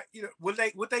somebody. You know, would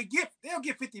they get? They'll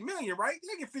get 50 million, right?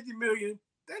 They'll get 50 million.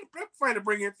 They're trying to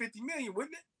bring in 50 million,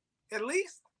 wouldn't it? At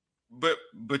least.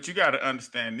 But you got to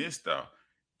understand this though.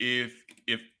 If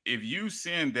you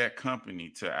send that company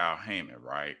to Al Heyman,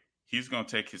 right, he's gonna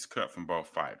take his cut from both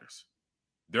fighters.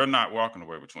 They're not walking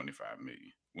away with 25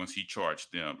 million once he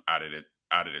charged them out of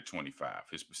the 25,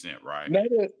 his percent, right?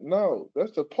 No,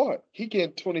 that's the part. He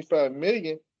getting 25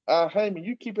 million. Al Heyman,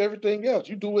 you keep everything else.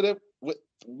 You do whatever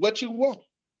what you want.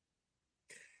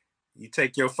 You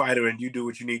take your fighter and you do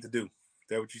what you need to do. Is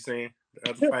that what you're saying?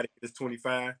 The other fighter is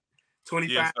 25.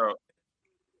 25 yeah, so,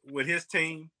 with his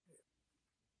team.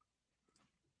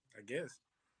 I guess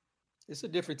it's a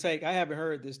different take. I haven't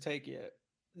heard this take yet.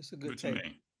 It's a good take.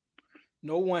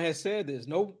 No one has said this.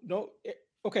 No.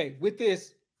 Okay, with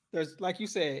this, there's like you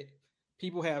said,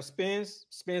 people have Spence.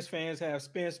 Spence fans have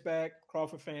Spence back.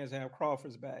 Crawford fans have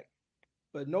Crawford's back.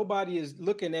 But nobody is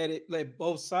looking at it like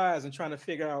both sides and trying to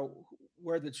figure out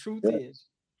where the truth is.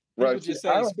 People just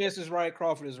say Spence is right,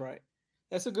 Crawford is right.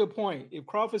 That's a good point. If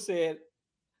Crawford said,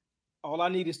 all I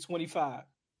need is 25,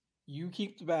 you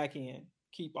keep the back end.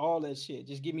 Keep all that shit.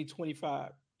 Just give me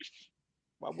 25.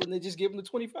 Why wouldn't they just give him the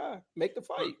 25? Make the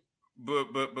fight.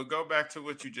 But go back to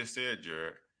what you just said,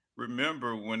 Jared.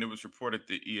 Remember when it was reported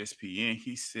to ESPN,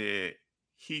 he said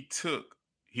he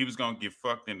was gonna get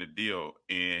fucked in the deal,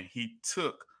 and he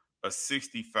took a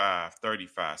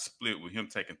 65-35 split with him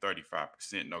taking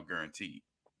 35%, no guarantee.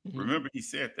 Mm-hmm. Remember he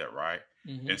said that, right?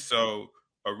 Mm-hmm. And so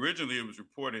originally it was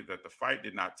reported that the fight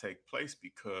did not take place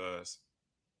because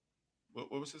what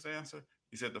was his answer?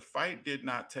 He said the fight did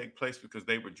not take place because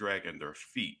they were dragging their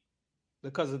feet.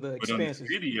 Because of the expenses. On this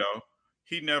video,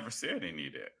 he never said any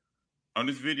of that. On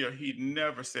this video, he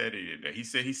never said any of that. He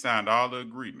said he signed all the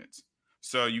agreements.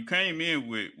 So you came in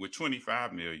with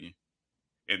 25 million,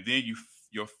 and then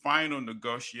your final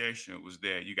negotiation was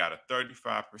that you got a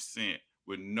 35%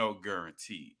 with no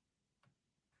guarantee.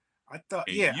 I thought,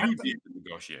 And yeah, you did the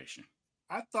negotiation.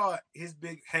 I thought his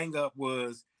big hang up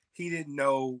was he didn't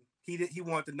know he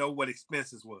wanted to know what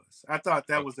expenses was. I thought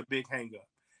that was a big hang up.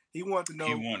 He wanted to know.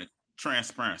 He wanted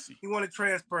transparency. He wanted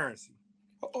transparency.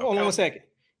 Hold on 1 second.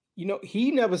 You know,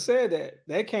 he never said that.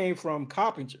 That came from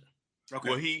Coppinger. Okay.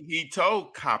 Well, he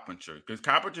told Coppinger, because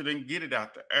Coppinger didn't get it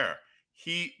out the air.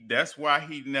 That's why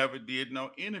he never did no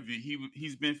interview.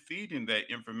 He's been feeding that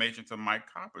information to Mike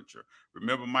Coppinger.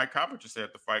 Remember, Mike Coppinger said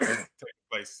the fight would take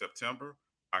place September,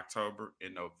 October,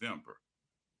 and November,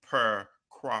 per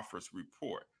Crawford's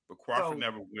report. But Crawford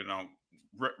never went on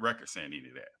record saying any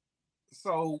of that.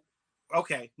 So,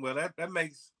 okay, well that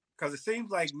makes, because it seems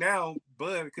like now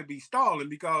Bud could be stalling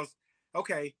because,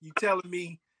 okay, you telling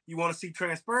me you want to see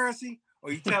transparency,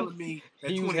 or you telling me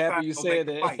that he was happy you said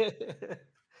that.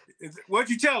 What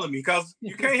you telling me? Because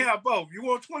you can't have both. You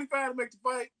want 25 to make the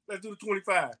fight? Let's do the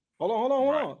 25. Hold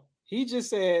on. He just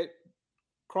said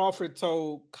Crawford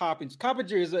told Coppinger.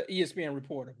 Coppinger is an ESPN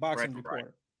reporter, boxing reporter.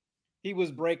 Right. He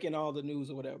was breaking all the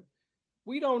news or whatever.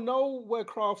 We don't know what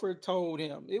Crawford told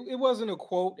him. It wasn't a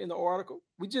quote in the article.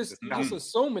 We just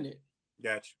assuming it.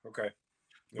 Gotcha. Okay.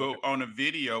 But on the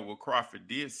video, what Crawford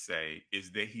did say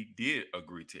is that he did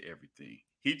agree to everything.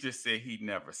 He just said he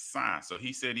never signed. So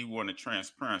he said he wanted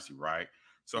transparency, right?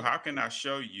 So how can I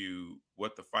show you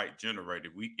what the fight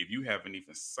generated if you haven't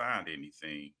even signed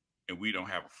anything and we don't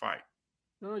have a fight?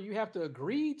 No, you have to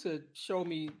agree to show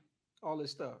me all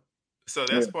this stuff. So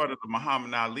that's part of the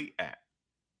Muhammad Ali Act,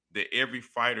 that every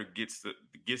fighter gets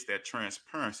that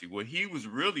transparency. What he was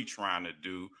really trying to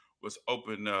do was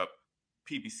open up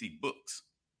PBC books.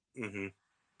 Mm-hmm.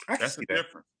 That's a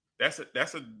difference.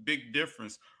 That's a big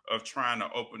difference of trying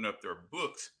to open up their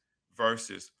books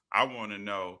versus I want to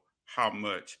know how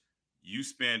much you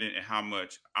spending and how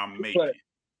much I'm making.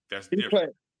 That's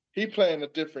different. He playing a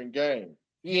different game.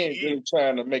 He ain't really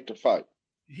trying to make the fight.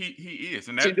 He is,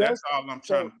 and that's all I'm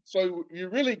trying. So you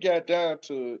really got down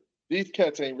to these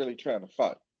cats ain't really trying to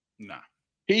fight. Nah.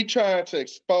 He trying to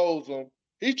expose them.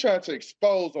 He's trying to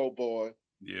expose old boy.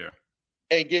 Yeah.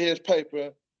 And get his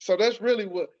paper. So that's really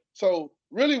what. So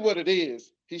really, what it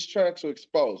is, he's trying to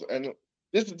expose. And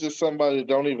this is just somebody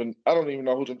that I don't even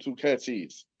know who them two cats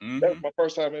is. Mm-hmm. That was my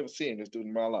first time ever seeing this dude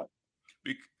in my life.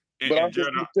 But I'm just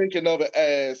thinking of it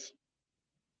as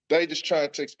they just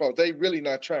trying to expose. They really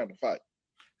not trying to fight.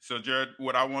 So, Jared,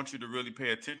 what I want you to really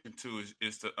pay attention to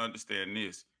is to understand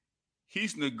this. He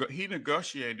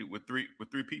negotiated with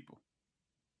three people.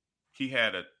 He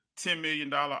had a $10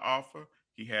 million offer.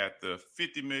 He had the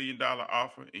 $50 million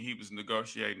offer, and he was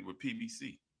negotiating with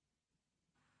PBC.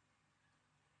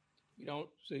 We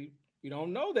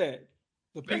don't know that.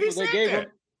 The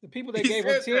people that gave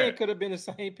him 10 could have been the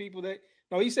same people that.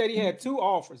 No, he said he had two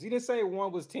offers. He didn't say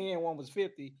one was 10, one was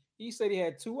 50. He said he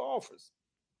had two offers.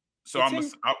 So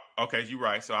okay, you're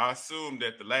right. So I assume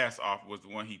that the last offer was the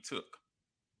one he took.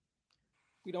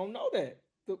 We don't know that.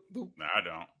 No, I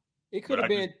don't. It could have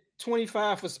been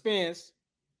 25 for Spence.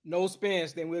 No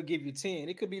Spence, then we'll give you 10.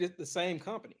 It could be the same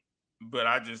company. But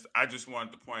I just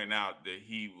wanted to point out that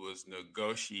he was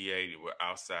negotiating with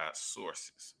outside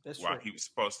sources. That's while true. He was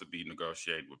supposed to be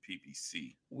negotiating with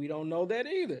PBC. We don't know that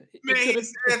either. Man, he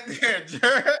said that,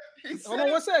 Jared. Hold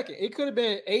on 1 second. It could have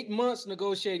been 8 months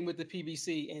negotiating with the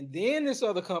PBC, and then this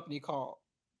other company called.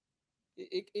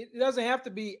 It doesn't have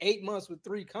to be 8 months with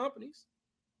 3 companies.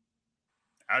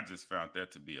 I just found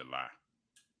that to be a lie,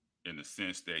 in the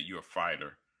sense that you're a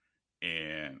fighter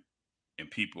and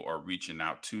people are reaching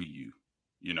out to you.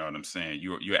 You know what I'm saying?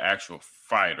 You're an actual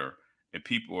fighter, and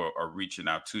people are reaching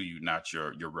out to you, not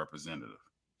your representative,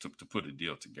 to put a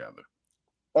deal together.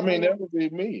 I mean, that would be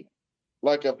me.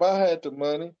 Like, if I had the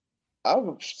money, I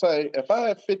would say, if I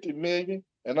had 50 million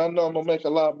and I know I'm gonna make a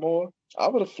lot more, I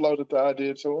would have floated the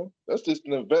idea to him. That's just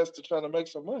an investor trying to make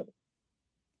some money.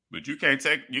 But you can't.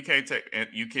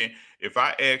 If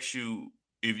I ask you,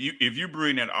 if you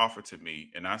bring that offer to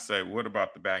me and I say, what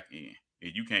about the back end?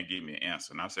 And you can't give me an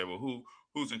answer. And I say, well,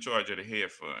 who's in charge of the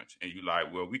hedge funds? And you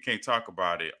like, well, we can't talk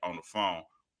about it on the phone.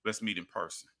 Let's meet in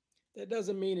person. That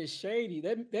doesn't mean it's shady.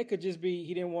 That could just be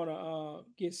he didn't want to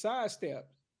get sidestepped.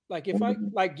 Like if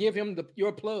I give him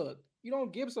your plug, you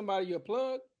don't give somebody your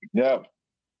plug. Yeah.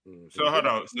 So hold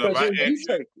on. So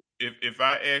if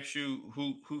I ask you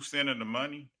who's sending the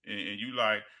money, and you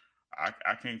like,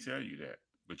 I can't tell you that,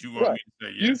 but you want me to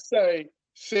say yes. You say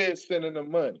Sid's sending the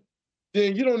money,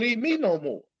 then you don't need me no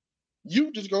more.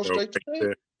 You just go straight to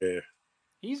Sid. Yeah.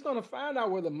 He's gonna find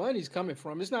out where the money's coming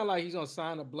from. It's not like he's gonna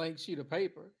sign a blank sheet of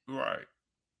paper. Right.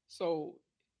 So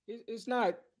it's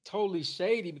not totally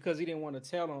shady because he didn't want to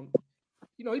tell him.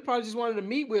 he probably just wanted to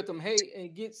meet with him. Hey,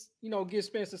 and get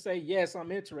Spence to say, yes,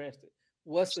 I'm interested.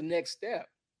 What's the next step?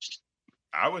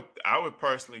 I would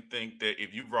personally think that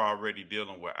if you're already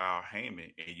dealing with Al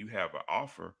Heyman and you have an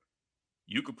offer,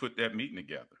 you could put that meeting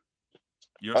together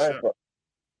yourself.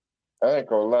 I ain't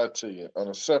gonna lie to you. On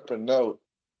a separate note,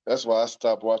 that's why I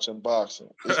stopped watching boxing.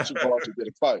 It's too hard to get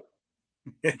a fight.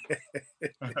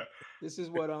 This is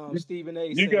what Stephen A.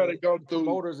 You said. gotta go through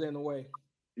promoters in the way.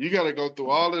 You gotta go through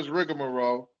all this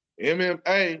rigmarole.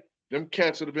 MMA, them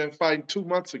cats would have been fighting 2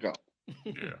 months ago.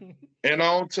 Yeah. And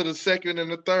on to the second and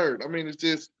the third. I mean, it's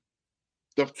just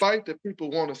the fight that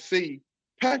people want to see.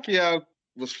 Pacquiao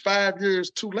was 5 years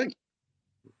too late.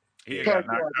 He got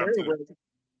knocked out too.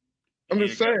 I'm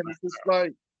just saying, it's just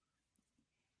like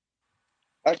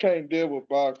I can't deal with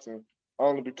boxing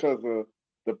only because of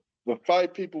the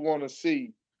fight people want to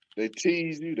see. They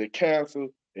tease you, they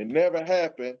cancel, it never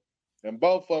happened, and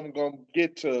both of them gonna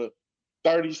get to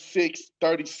 36,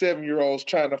 37-year-olds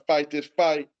trying to fight this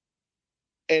fight,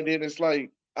 and then it's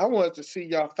like I wanted to see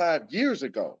y'all 5 years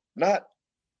ago, not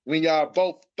when y'all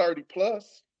both 30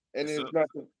 plus, and then it's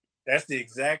nothing. That's the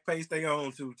exact pace they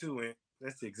on to too, man.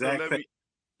 That's the exact pace.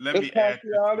 Let me add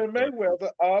Pacquiao and Mayweather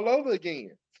all over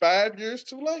again. 5 years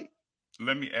too late.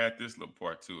 Let me add this little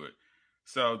part to it.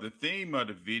 So the theme of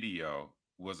the video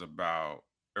was about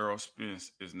Errol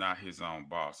Spence is not his own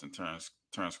boss, and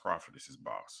Terrence Crawford is his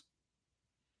boss.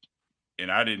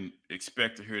 And I didn't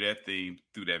expect to hear that theme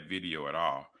through that video at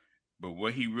all. But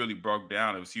what he really broke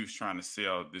down was he was trying to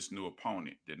sell this new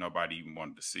opponent that nobody even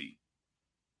wanted to see.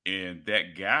 And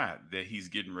that guy that he's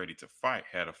getting ready to fight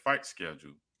had a fight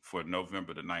scheduled for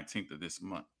November the 19th of this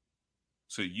month.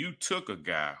 So you took a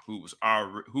guy who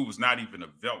was not even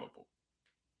available.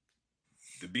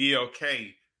 The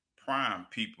BLK Prime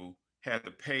people had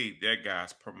to pay their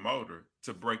guy's promoter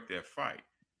to break their fight.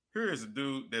 Here is a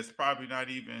dude that's probably not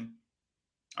even,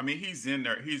 I mean, he's in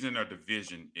their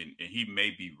division, and he may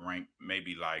be ranked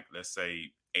maybe like, let's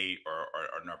say 8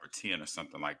 or number 10 or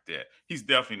something like that. He's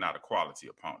definitely not a quality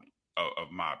opponent,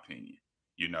 of my opinion.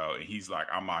 And he's like,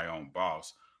 I'm my own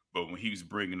boss. But when he was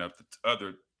bringing up the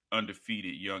other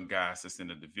undefeated young guys that's in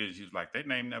the division, he was like, their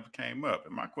name never came up.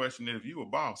 And my question is, if you a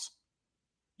boss,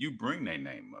 you bring their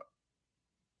name up.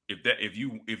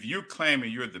 If you're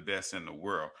claiming you're the best in the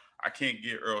world, I can't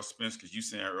get Errol Spence because you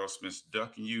saying Errol Spence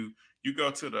ducking you. You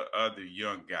go to the other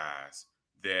young guys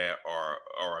that are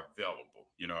available.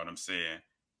 You know what I'm saying?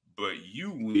 But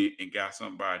you went and got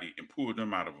somebody and pulled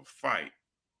them out of a fight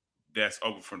that's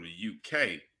over from the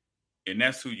UK, and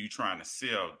that's who you trying to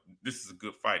sell. This is a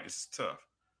good fight. This is tough.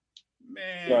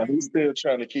 Man. Yeah, he's still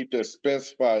trying to keep that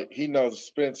Spence fight. He knows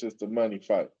Spence is the money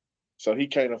fight. So he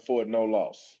can't afford no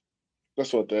loss.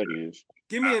 That's what that is.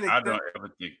 Give me an example. I don't ever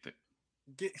think that.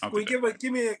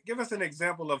 Give us an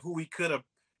example of who he could have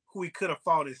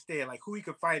fought instead, like who he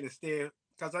could fight instead.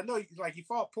 Because I know, like, he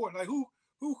fought Portland. Like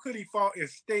who could he fought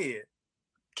instead?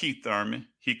 Keith Thurman.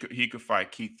 He could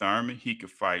fight Keith Thurman. He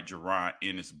could fight Jerron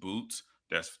Ennis Boots.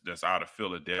 That's out of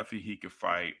Philadelphia. He could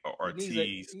fight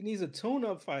Ortiz. He needs a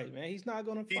tune-up fight, man. He's not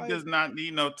gonna fight. He does not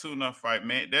need no tune-up fight,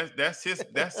 man. That's his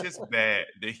bad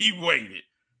that he waited.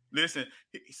 Listen,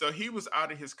 so he was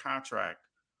out of his contract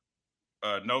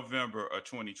November of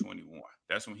 2021.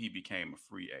 That's when he became a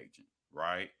free agent,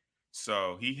 right?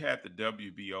 So he had the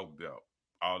WBO belt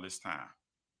all this time.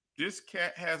 This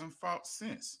cat hasn't fought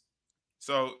since.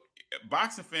 So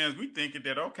boxing fans, we thinking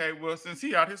that, okay, well, since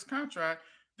he out his contract,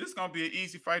 this is going to be an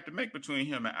easy fight to make between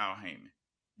him and Al Heyman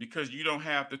because you don't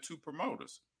have the two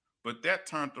promoters. But that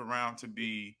turned around to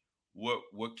be what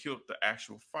killed the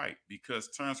actual fight because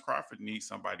Terrence Crawford needs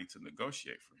somebody to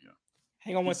negotiate for him.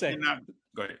 Hang on one second.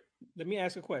 Go ahead. Let me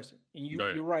ask a question. And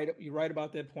you're right. You're right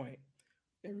about that point.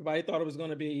 Everybody thought it was going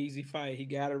to be an easy fight. He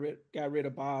got rid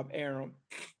of Bob Arum.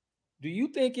 Do you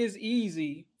think it's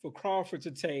easy for Crawford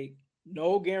to take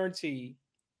no guarantee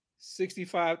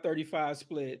 65-35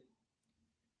 split?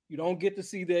 You don't get to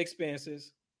see the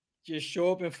expenses. Just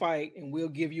show up and fight, and we'll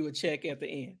give you a check at the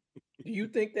end. Do you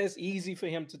think that's easy for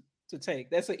him to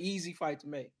take? That's an easy fight to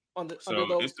make under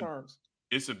those terms.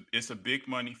 It's a big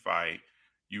money fight.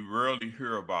 You rarely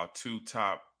hear about two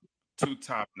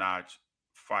top-notch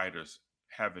fighters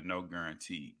having no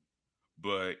guarantee.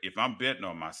 But if I'm betting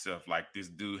on myself, like this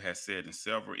dude has said in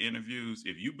several interviews,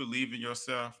 if you believe in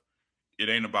yourself, it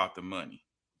ain't about the money.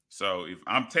 So if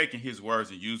I'm taking his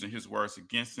words and using his words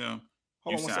against him,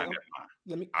 you sign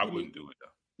that line. I wouldn't do it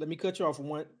though. Let me cut you off for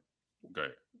one. Go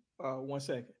ahead. 1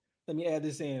 second. Let me add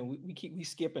this in. We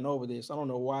skipping over this. I don't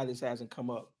know why this hasn't come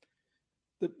up.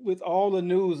 With all the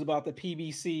news about the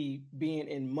PBC being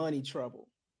in money trouble,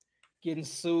 getting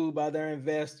sued by their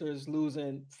investors,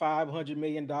 losing $500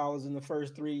 million in the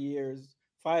first 3 years.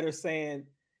 Fighters saying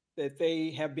that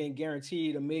they have been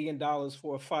guaranteed $1 million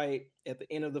for a fight. At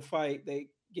the end of the fight, they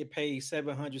get paid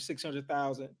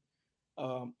 600,000.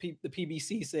 The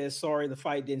PBC says, sorry, the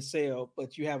fight didn't sell,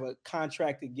 but you have a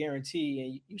contracted guarantee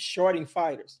and you're shorting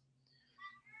fighters.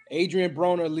 Adrian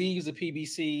Broner leaves the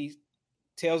PBC,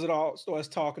 tells it all, starts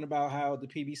talking about how the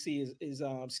PBC is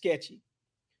sketchy.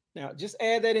 Now, just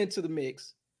add that into the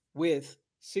mix with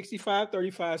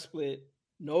 65-35 split,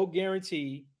 no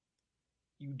guarantee.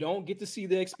 You don't get to see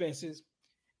the expenses.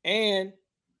 And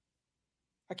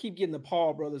I keep getting the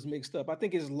Paul brothers mixed up. I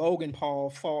think it's Logan Paul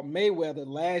fought Mayweather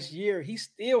last year. He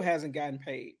still hasn't gotten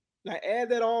paid. Now, add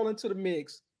that all into the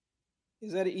mix.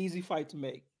 Is that an easy fight to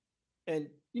make? And,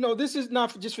 you know, this is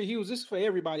not just for Hughes. This is for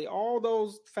everybody. All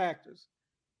those factors.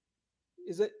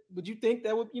 Would you think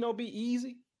that would, you know, be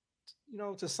easy, you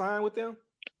know, to sign with them?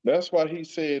 That's why he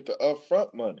said the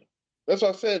upfront money. That's why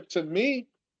I said, to me,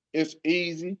 it's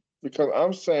easy because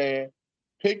I'm saying,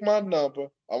 pick my number.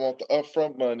 I want the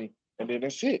upfront money, and then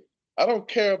that's it. I don't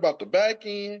care about the back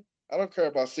end. I don't care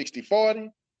about 60-40.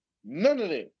 None of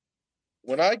that.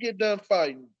 When I get done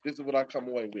fighting, this is what I come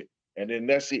away with. And then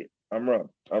that's it. I'm running.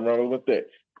 I'm running with that.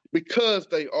 Because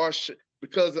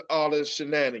because of all the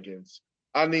shenanigans,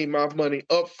 I need my money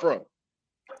up front.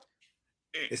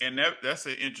 And that's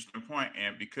an interesting point,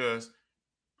 and because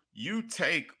you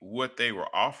take what they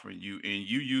were offering you and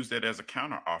you use that as a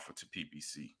counter offer to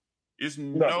PBC. There's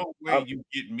no way you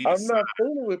get me to I'm not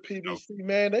fooling with PBC,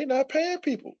 man. They not paying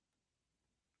people.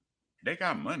 They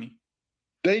got money.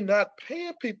 They not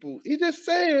paying people. He just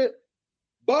said,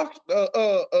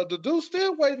 the dude's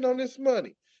still waiting on this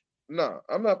money. No,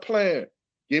 I'm not playing.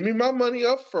 Give me my money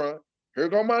up front. Here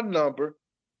go my number.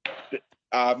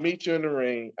 I'll meet you in the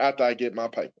ring after I get my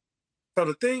paper. So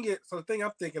the thing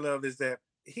I'm thinking of is that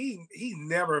he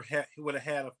never would have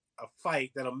had a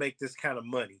fight that'll make this kind of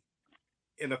money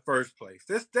in the first place.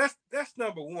 That's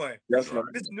number one.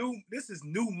 This is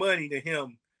new money to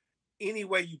him. Any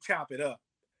way you chop it up,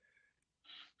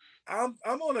 I'm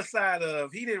on the side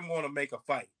of he didn't want to make a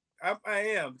fight. I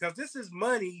am, because this is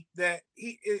money that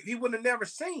he would have never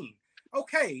seen.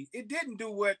 Okay, it didn't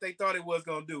do what they thought it was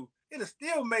gonna do. It have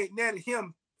still made netted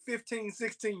him 15,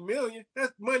 16 million.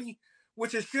 That's money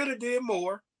which it should have did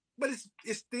more, but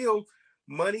it's still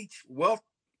money, wealth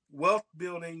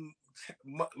building,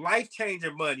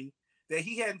 life-changing money that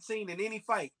he hadn't seen in any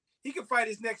fight. He could fight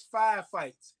his next 5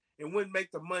 fights and wouldn't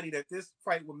make the money that this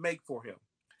fight would make for him.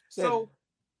 So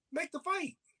make the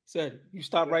fight. Said, you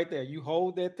stop right there. You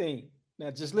hold that thing.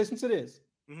 Now just listen to this.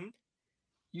 Mm-hmm.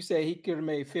 You said he could have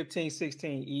made 15,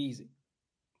 16 easy.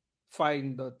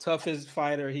 Fighting the toughest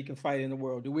fighter he can fight in the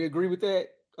world. Do we agree with that,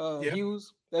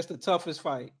 Hughes? That's the toughest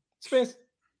fight. Spence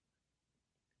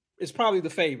is probably the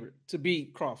favorite to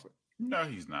beat Crawford. No,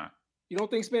 he's not. You don't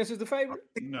think Spence is the favorite?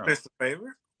 No. Spence the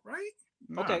favorite, right?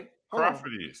 No. Okay.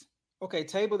 Crawford is. Okay,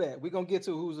 table that. We're going to get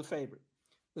to who's the favorite.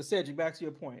 But Cedric, back to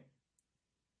your point.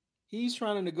 He's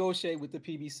trying to negotiate with the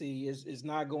PBC. Is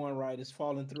not going right. It's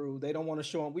falling through. They don't want to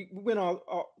show him. We went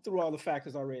through all the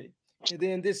factors already. And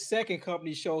then this second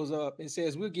company shows up and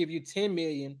says, we'll give you $10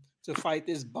 million to fight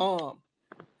this bomb.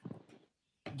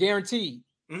 Guaranteed.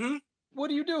 Mm-hmm. What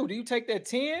do? Do you take that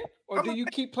 10 or do you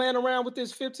keep playing around with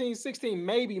this 15, 16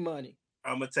 maybe money?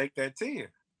 I'm gonna take that 10.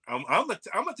 I'm gonna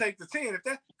take the 10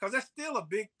 because that's still a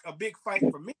big fight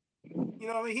for me. You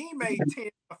know what I mean? He made 10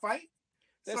 a fight.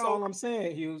 That's all I'm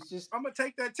saying, Hughes. I'm gonna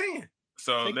take that 10.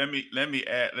 So let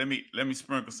me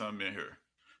sprinkle something in here.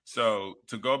 So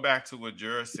to go back to what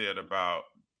Jared said about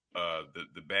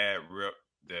the bad rep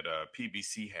that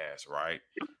PBC has, right?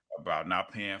 About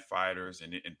not paying fighters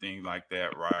and things like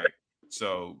that, right?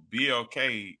 So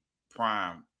BLK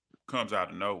Prime comes out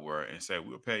of nowhere and say,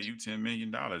 we'll pay you $10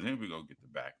 million and we're going to get the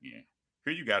back end.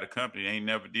 Here you got a company that ain't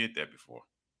never did that before.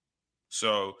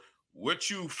 So what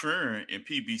you fearing in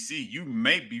PBC, you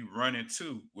may be running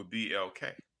to with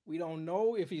BLK. We don't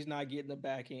know if he's not getting the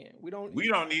back end. We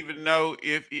don't even know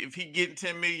if he getting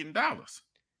 $10 million.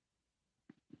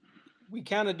 We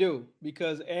kind of do,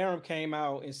 because Arum came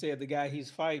out and said the guy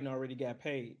he's fighting already got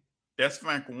paid. That's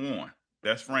Frank Warren.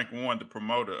 That's Frank Warren, the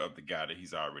promoter of the guy that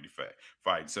he's already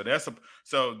fighting. So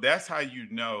that's how you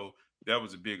know that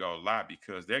was a big old lie,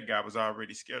 because that guy was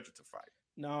already scheduled to fight.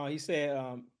 No, he said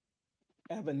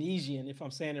Avanesian, if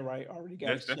I'm saying it right, already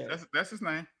got his check. That's his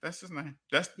name. That's his name.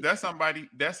 That's somebody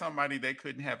they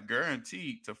couldn't have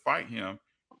guaranteed to fight him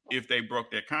if they broke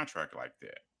their contract like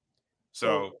that.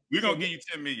 So we're gonna give you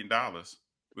 $10 million.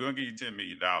 We're gonna give you $10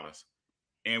 million,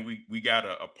 and we got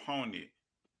an opponent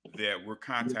that we're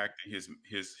contacting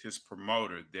his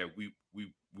promoter that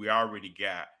we already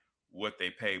got what they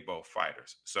pay both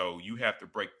fighters. So you have to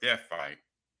break that fight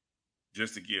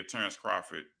just to give Terrence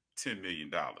Crawford $10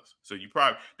 million. So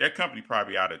that company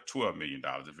probably out of $12 million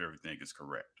if everything is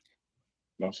correct.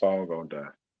 My phone gonna die.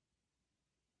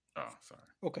 Oh, sorry.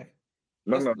 Okay.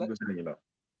 Just hanging up.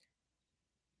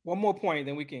 One more point,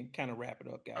 then we can kind of wrap it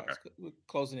up, guys. Okay. We're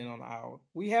closing in on the hour.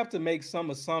 We have to make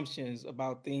some assumptions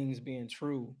about things being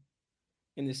true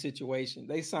in this situation.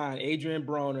 They signed Adrian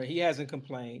Broner. He hasn't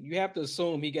complained. You have to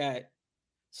assume he got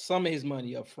some of his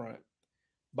money up front.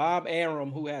 Bob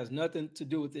Arum, who has nothing to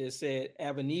do with this, said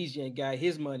Avanesian got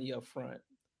his money up front.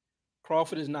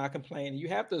 Crawford is not complaining. You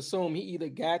have to assume he either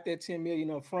got that $10 million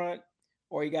up front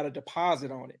or he got a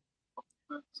deposit on it.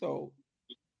 So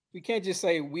we can't just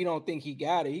say we don't think he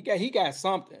got it. He got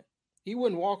something. He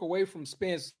wouldn't walk away from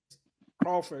Spence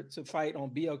Crawford to fight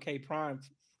on BLK Prime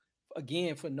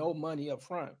again for no money up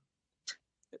front.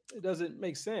 It doesn't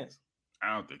make sense.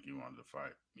 I don't think he wanted to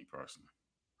fight, me personally.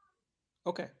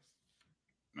 Okay.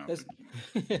 No.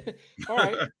 All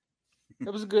right.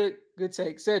 That was a good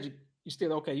take. Cedric, you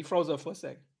still okay? You froze up for a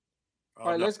second. All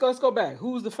right, no. let's go back.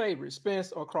 Who's the favorite,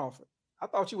 Spence or Crawford? I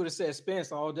thought you would have said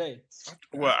Spence all day.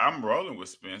 Well, I'm rolling with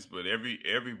Spence, but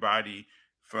everybody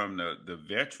from the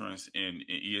veterans in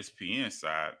ESPN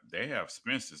side, they have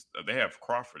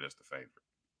Crawford as the favorite.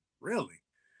 Really?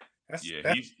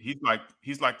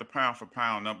 He's like the pound for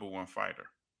pound number one fighter.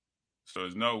 So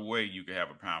there's no way you can have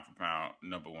a pound for pound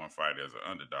number one fighter as an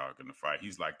underdog in the fight.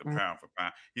 He's like the pound for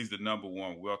pound. He's the number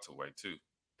one welterweight too.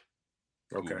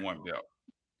 Okay. Who won belt.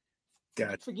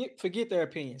 Gotcha. Forget their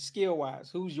opinion. Skill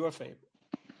wise, who's your favorite?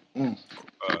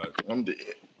 I'm dead.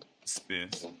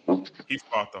 Spence. He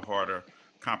fought the harder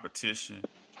competition.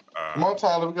 Come on,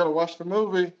 Tyler, we gotta watch the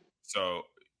movie. So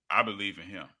I believe in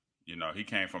him. You know, he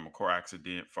came from a car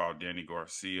accident, fought Danny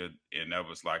Garcia, and that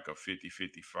was like a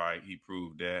 50-50 fight. He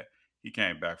proved that. He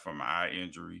came back from an eye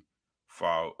injury,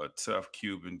 fought a tough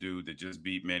Cuban dude that just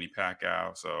beat Manny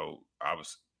Pacquiao. So I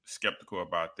was skeptical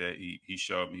about that. He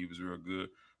showed me he was real good.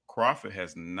 Crawford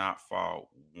has not fought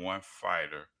one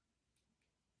fighter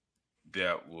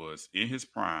that was in his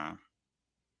prime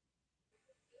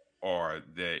or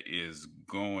that is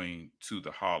going to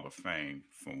the Hall of Fame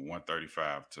from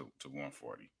 135 to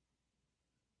 140.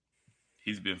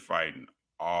 He's been fighting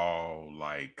all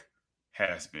like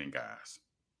has-been guys.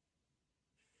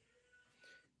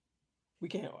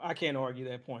 I can't argue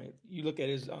that point. You look at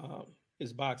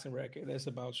his boxing record, that's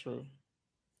about true.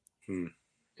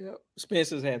 Yeah,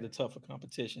 Spencer's had the tougher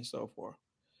competition so far.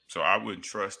 So I wouldn't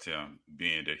trust him,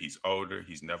 being that he's older.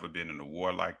 He's never been in a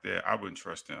war like that. I wouldn't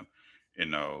trust him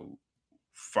in a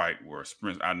fight where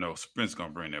I know Spence gonna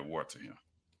bring that war to him.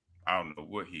 I don't know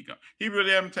what he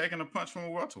really haven't taken a punch from a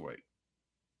welterweight.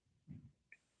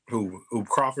 Who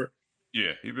Crawford?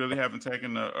 Yeah, he really haven't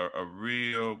taken a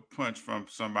real punch from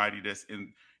somebody that's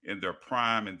in their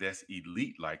prime and that's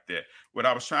elite like that. What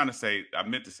I was trying to say, I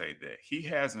meant to say that he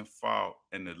hasn't fought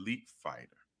an elite fighter.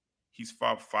 He's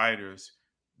fought fighters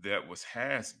that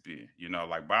has been, you know,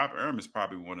 like Bob Arum is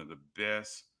probably one of the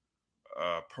best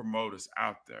promoters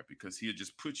out there because he'll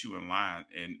just put you in line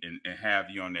and have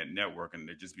you on that network and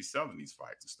they just be selling these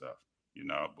fights and stuff, you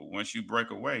know. But once you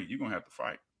break away, you're gonna have to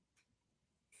fight.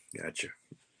 Gotcha.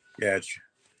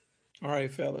 All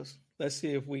right, fellas. Let's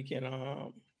see if we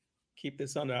can keep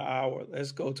this under an hour.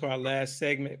 Let's go to our last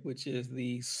segment, which is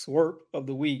the swerp of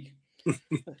the week.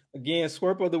 Again,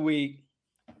 swerp of the week.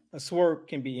 A swerp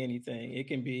can be anything. It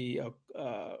can be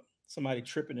somebody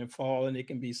tripping and falling. It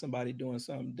can be somebody doing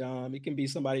something dumb. It can be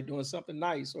somebody doing something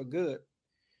nice or good.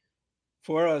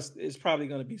 For us, it's probably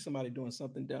going to be somebody doing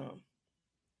something dumb.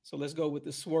 So let's go with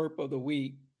the swerp of the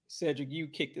week. Cedric, you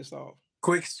kick this off.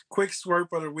 Quick swerp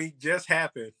of the week just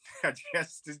happened.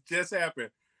 just happened.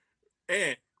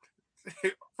 And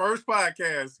first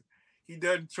podcast, he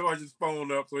doesn't charge his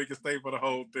phone up so he can stay for the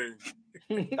whole thing.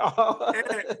 And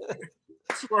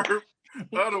swerp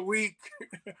of the week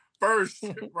first,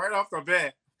 right off the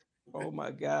bat. Oh my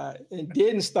God. And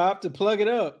didn't stop to plug it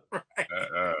up. Right.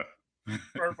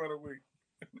 Swerp of the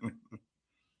week.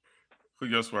 Who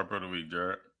your swerp of the week,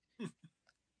 Jared?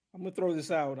 I'm gonna throw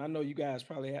this out. I know you guys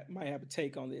probably might have a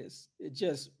take on this. It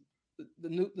just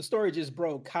the story just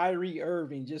broke. Kyrie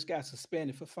Irving just got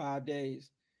suspended for 5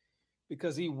 days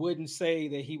because he wouldn't say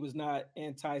that he was not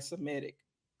anti-Semitic.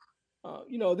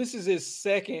 You know, this is his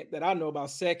second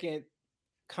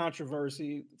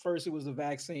controversy. First it was the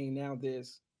vaccine, now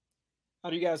this. How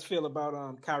do you guys feel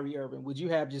about Kyrie Irving? Would you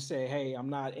have just said, "Hey, I'm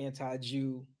not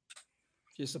anti-Jew"?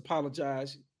 Just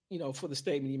apologize, you know, for the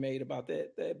statement he made about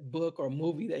that book or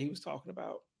movie that he was talking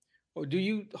about, or do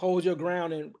you hold your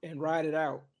ground and ride it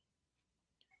out?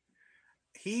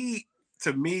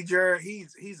 To me, Jared,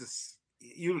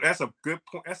 that's a good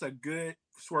point. That's a good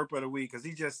swerve of the week because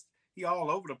he all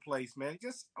over the place, man.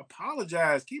 Just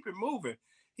apologize, keep it moving.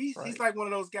 He's like one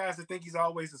of those guys that think he's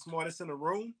always the smartest in the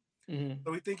room. Mm-hmm.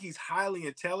 So we think he's highly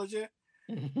intelligent,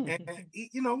 and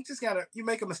you just you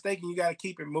make a mistake and you got to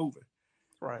keep it moving.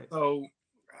 Right. So,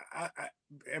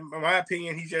 in my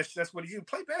opinion, that's what he do.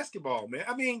 Play basketball, man.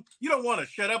 I mean, you don't want to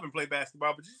shut up and play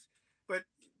basketball, but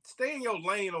stay in your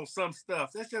lane on some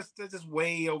stuff. That's just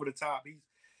way over the top.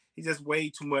 He's just way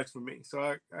too much for me. So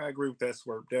I agree with that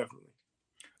swerve, definitely.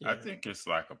 Yeah. I think it's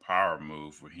like a power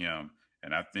move for him,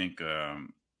 and I think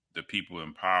the people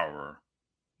in power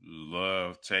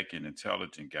love taking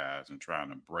intelligent guys and trying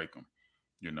to break them.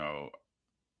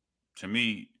 To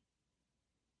me,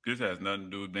 this has nothing to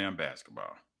do with damn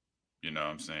basketball. You know what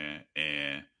I'm saying?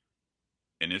 And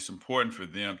it's important for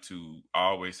them to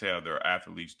always have their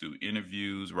athletes do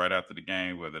interviews right after the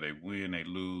game, whether they win, they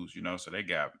lose, so they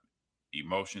got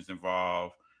emotions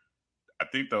involved. I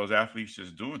think those athletes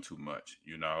just doing too much,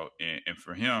 and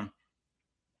for him,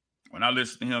 when I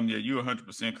listen to him, yeah, you're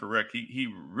 100% correct.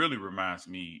 He really reminds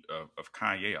me of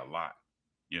Kanye a lot.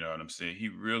 You know what I'm saying? He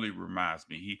really reminds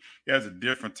me. He has a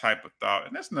different type of thought,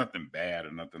 and that's nothing bad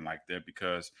or nothing like that,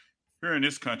 because here in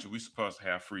this country, we're supposed to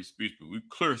have free speech, but we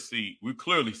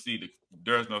clearly see that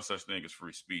there's no such thing as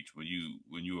free speech when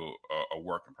you're a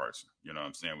working person. You know what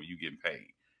I'm saying? When you getting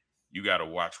paid, you got to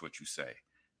watch what you say,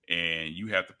 and you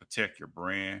have to protect your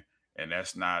brand. And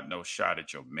that's not no shot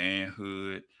at your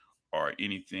manhood or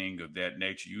anything of that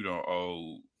nature. You don't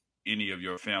owe any of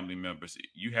your family members.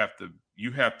 You have to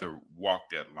walk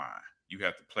that line. You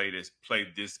have to play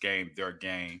this game, their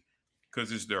game,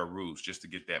 because it's their rules, just to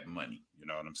get that money. You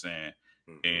know what I'm saying?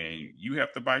 Mm-hmm. And you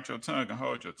have to bite your tongue and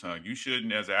hold your tongue. You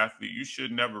shouldn't, as an athlete, you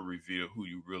should never reveal who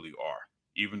you really are,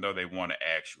 even though they want to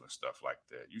ask you and stuff like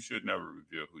that. You should never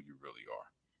reveal who you really are,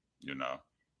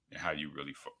 and how you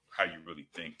really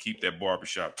think. Keep that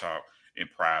barbershop talk in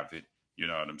private. You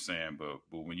know what I'm saying? But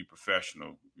when you're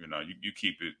professional, you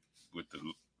keep it with the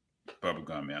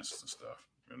bubblegum answers and stuff,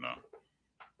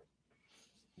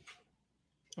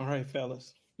 All right,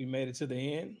 fellas. We made it to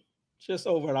the end. Just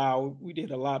over an hour. We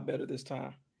did a lot better this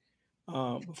time.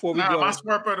 Before we go, my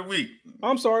swerve of the week.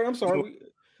 I'm sorry.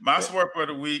 My swerve of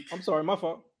the week. I'm sorry, my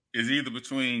fault. Is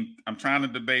I'm trying to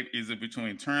debate, is it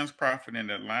between Terrence Crawford and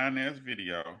that Lioness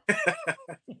video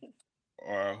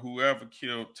or whoever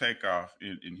killed Takeoff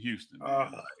in Houston.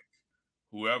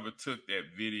 Whoever took that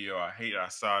video, I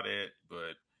saw that,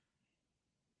 but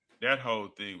that whole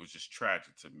thing was just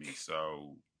tragic to me.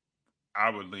 So I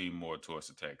would lean more towards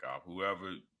the Takeoff.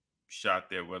 Whoever shot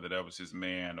that, whether that was his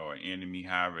man or enemy,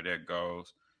 however that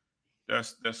goes,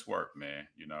 that's work, man.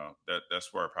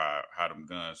 That's work how them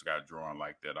guns got drawn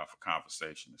like that off of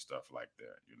conversation and stuff like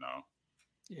that,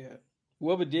 Yeah.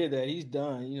 Whoever did that, he's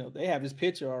done. They have his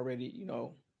picture already,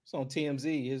 it's on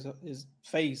TMZ, his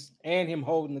face and him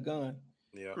holding the gun.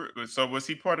 Yeah. So was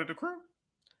he part of the crew?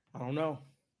 I don't know.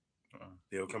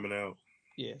 Still coming out.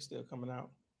 Yeah, still coming out.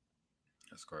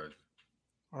 That's crazy.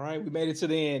 All right, we made it to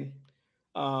the end.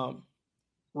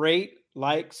 Rate,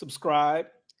 like, subscribe.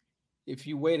 If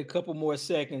you wait a couple more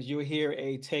seconds, you'll hear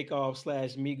a Takeoff /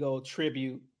 Migo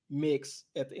tribute mix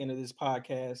at the end of this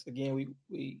podcast. Again,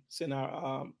 we send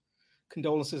our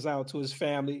condolences out to his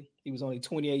family. He was only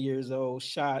 28 years old,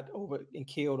 shot over and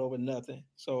killed over nothing.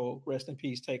 So rest in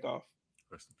peace, Takeoff.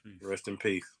 Rest in peace. Rest in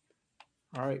peace.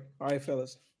 All right,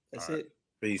 fellas. That's it.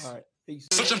 Peace. All right. Peace.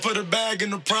 Searching for the bag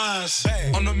and the prize.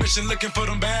 On a mission looking for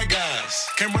them bad guys.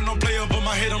 Can't run no play up on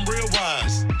my head, I'm real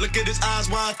wise. Look at his eyes,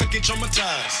 why I think he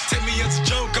traumatized. Take me as a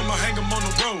joke, I'ma hang him on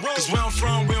the road. Cause where I'm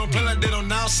from, we don't play like that on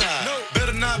the outside.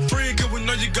 Better not free, cause we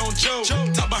know you gon' choke.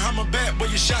 Talk behind my back, boy,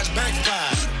 your shots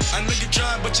backfire. I know you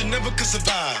tried, but you never could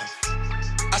survive.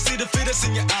 I see the fear that's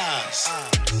in your eyes.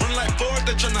 Run like Ford,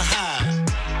 they tryna hide.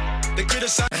 They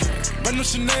criticize. Run them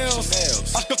Chanel's.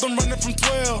 I skipped them running from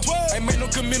 12. Ain't made no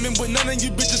commitment with none of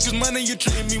you bitches, cause money you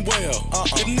treating me well.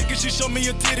 If niggas, you show me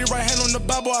your titty, right hand on the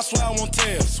Bible, I swear I won't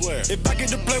tell. If I get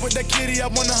to play with that kitty, I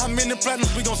wonder how many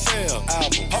platinums we gon' sell.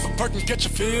 Album. Pop a perk and catch a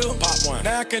feel. Pop one.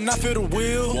 Now I cannot feel the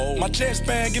wheel. Whoa. My chest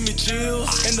band give me chills.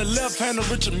 In the left hand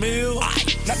of Richard Mille.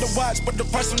 Not the watch, but the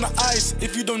price on the ice.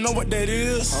 If you don't know what that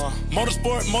is.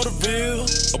 Motorsport,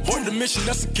 Motorville. Abort the mission,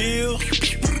 that's a kill.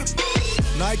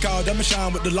 Night call, that me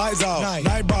shine with the lights off.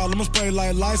 Night ball, I'ma spray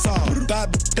like Lysol.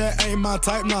 That ain't my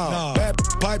type now. Bad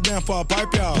pipe down for a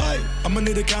pipe, y'all. I'ma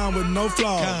need a kind with no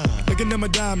flaw. Looking at my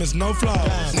diamonds, no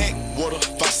flaws. Neck, water,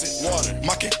 faucet, water.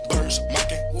 Mockingbirds,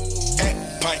 mocking.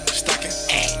 At pint, stocking.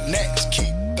 Next,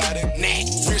 keep biting.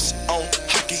 Wrist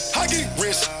hockey.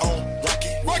 Wrist on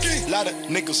Rocky. Lot of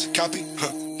niggas copy,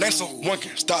 Name someone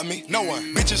can stop me, no one.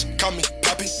 Bitches call me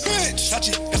Poppy. Bitch,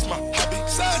 Sachi, that's my hobby.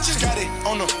 Sachi. Got it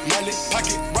on the mallet,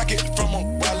 pocket rocket from a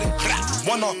wallet.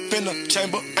 One off in the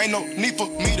chamber, ain't no need for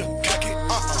me to cock it.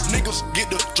 Niggas get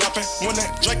the dropping when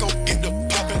that Draco get the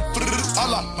popping.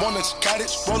 All I want is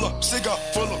cottage, roll up, cigar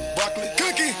full of broccoli.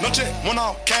 Cookie, no check, one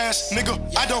off cash, nigga.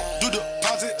 I don't do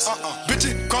deposits.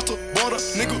 Bitches cross the border,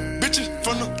 nigga. Bitches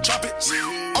from the tropics.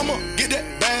 I'ma get that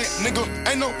bag, nigga.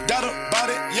 Ain't no doubt about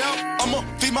it. Yeah, I'ma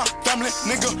feed my family,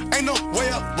 nigga. Ain't no way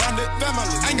around it. Family,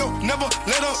 ain't gon' never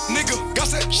let up, nigga. God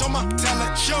said, show my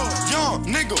talent, show. Young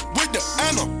nigga with the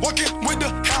Anna, walking with the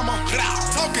hammer.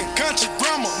 Talking country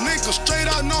grammar, nigga. Straight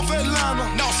out North Atlanta,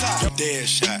 Northside. Dead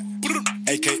shot,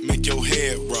 AK make your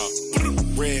head rock.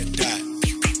 Red dot,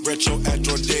 retro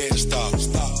Android dead stop.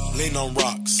 Lean on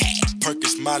rocks,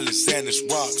 Perkins, Miley, Xanax,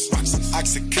 rocks.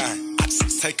 Oxycontin.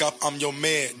 Take off, I'm your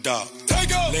mad dog.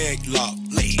 Take off. Leg lock.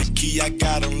 Key, I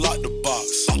got unlock the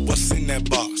box. What's in that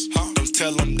box? Don't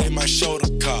tell them they might show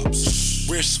the cops.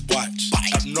 Wristwatch.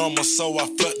 Abnormal, so I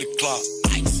flood the clock.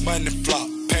 Money flop.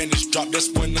 Panties drop, that's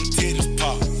when them titties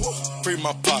pop. Free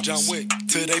my pops. John Wick.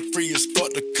 Till they free as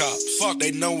fuck the cops. Fuck,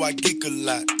 they know I geek a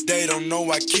lot. They don't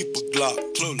know I keep a Glock.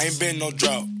 Ain't been no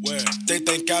drought. Where? They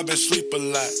think I been sleep a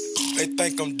lot. They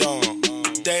think I'm dumb.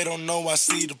 They don't know I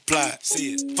see the plot.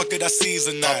 See it. Fuck it, I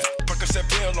season that. Percocet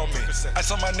pill on me. I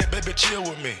saw my neck, baby, chill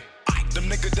with me. Them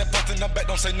niggas that bust in the back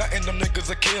don't say nothing. Them niggas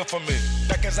a kill for me.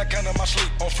 Back as I count on my sleep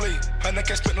on fleek. Honey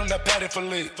can't spit on that patty for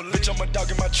lead. Bitch, I'm a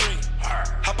dog in my tree.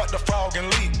 Hop out the frog and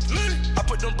leave. I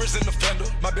put them bricks in the fender.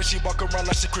 My bitch, she walk around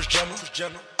like she Kris Jenner.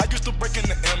 I used to break in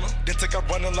the Emma. Then take out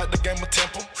running like the game of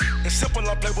Temple. In simple,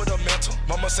 I play with a mental.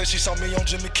 Mama said she saw me on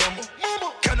Jimmy Kimmel.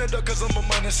 Canada, cause I'm a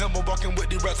money symbol. Walking with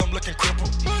the rats, I'm looking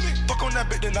crippled. Money. Fuck on that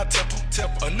bitch, then I temple.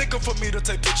 A nickel for me to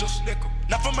take pictures. Nickel.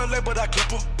 Not from LA, but I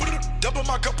clip her. Double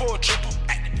my cup or a triple.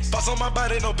 Box on my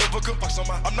body, no biblical.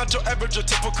 I'm not your average or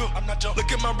typical.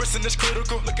 Look at my wrist and it's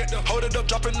critical. Look at the hold it up,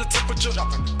 dropping the temperature.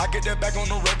 I get that bag on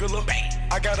the regular.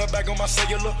 I got a bag on my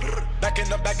cellular. Back in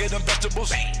the bag of them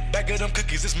vegetables. Bag of them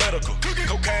cookies, it's medical.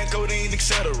 Cocaine, codeine,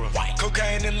 etc.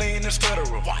 Cocaine and lean is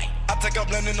federal. I take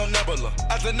off landing on Nebula.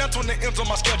 As the next one that ends on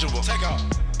my schedule. Take off.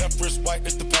 That first white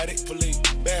is the paddock.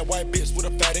 Bad white bitch with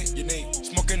a fatty. You need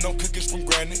smoking no cookies from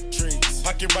granite trees.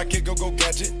 Pocket rocket, go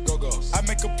gadget. Go. I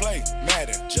make a play,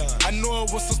 Madden. John. I know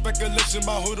it was some speculation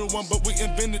about who the one, but we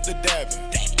invented the dabbing.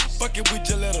 Fuck it, we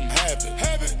just let them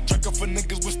have it. Drink up for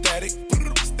niggas with static.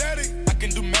 I can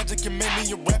do magic and make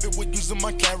me a rabbit with using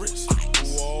my carrots.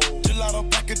 Whoa. Gelato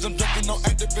package, I'm drinking on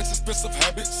activists, expensive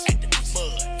habits.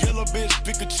 Yellow bitch,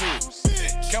 Pikachu.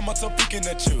 Camel toe peeking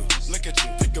at you. Look at you,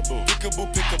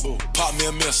 peekaboo. Pop me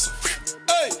a missile.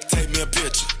 Hey, take me a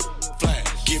picture.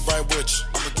 Flash, get right with you.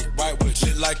 I'ma get right with you.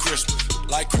 Lit like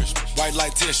Christmas, white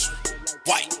like tissue.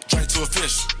 White, drink to a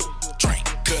fish. Drink,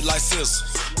 cut like scissors.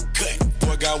 Cut,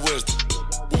 boy got wisdom.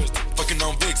 Fucking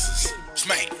on Vixens.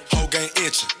 Smack, whole gang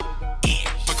itching.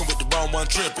 Fucking with the wrong one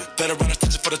tripping. Better run a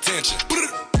stitch for the tension.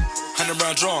 100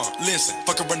 round drawn, listen.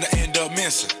 Fucking run to end up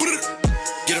missing.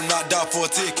 Get him knocked out for a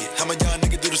ticket. How my young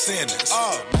nigga do the sentence?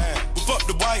 Oh man, whip up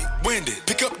the white, windy.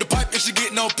 Pick up the pipe and she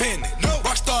get no penny. No,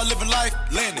 rockstar living life,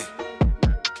 landing.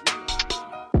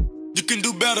 You can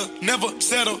do better, never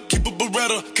settle. Keep a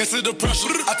Beretta, can't see the pressure.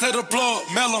 I take the plug,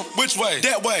 melon, which way?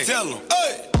 That way, tell him.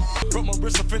 Hey. Broke my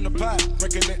wrist up in the pot,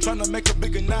 breaking it, trying to make a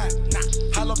bigger knot.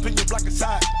 Jalapeno block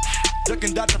inside.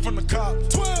 Ducking dodger from the cop.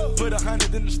 12. Put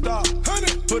 100 in the stock.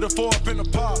 100. Put a 4 up in the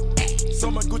pot. So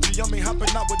much Gucci on me,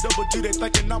 hopping out with double G. They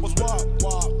thinking I was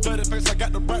wild. Dirty face, I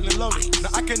got the brightly loaded. Now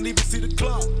I can't even see the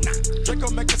clock.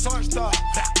 Draco make his heart stop.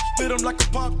 Spit him like a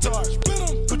Pop-Tart. Spit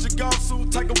him. Gucci golf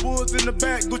suit, Tiger Woods in the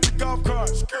back. Gucci golf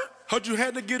carts. Heard you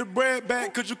had to get a bread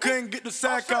back, cause you couldn't get the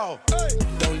sack off. Hey.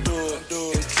 Don't do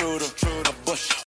it, intruder. I bust you.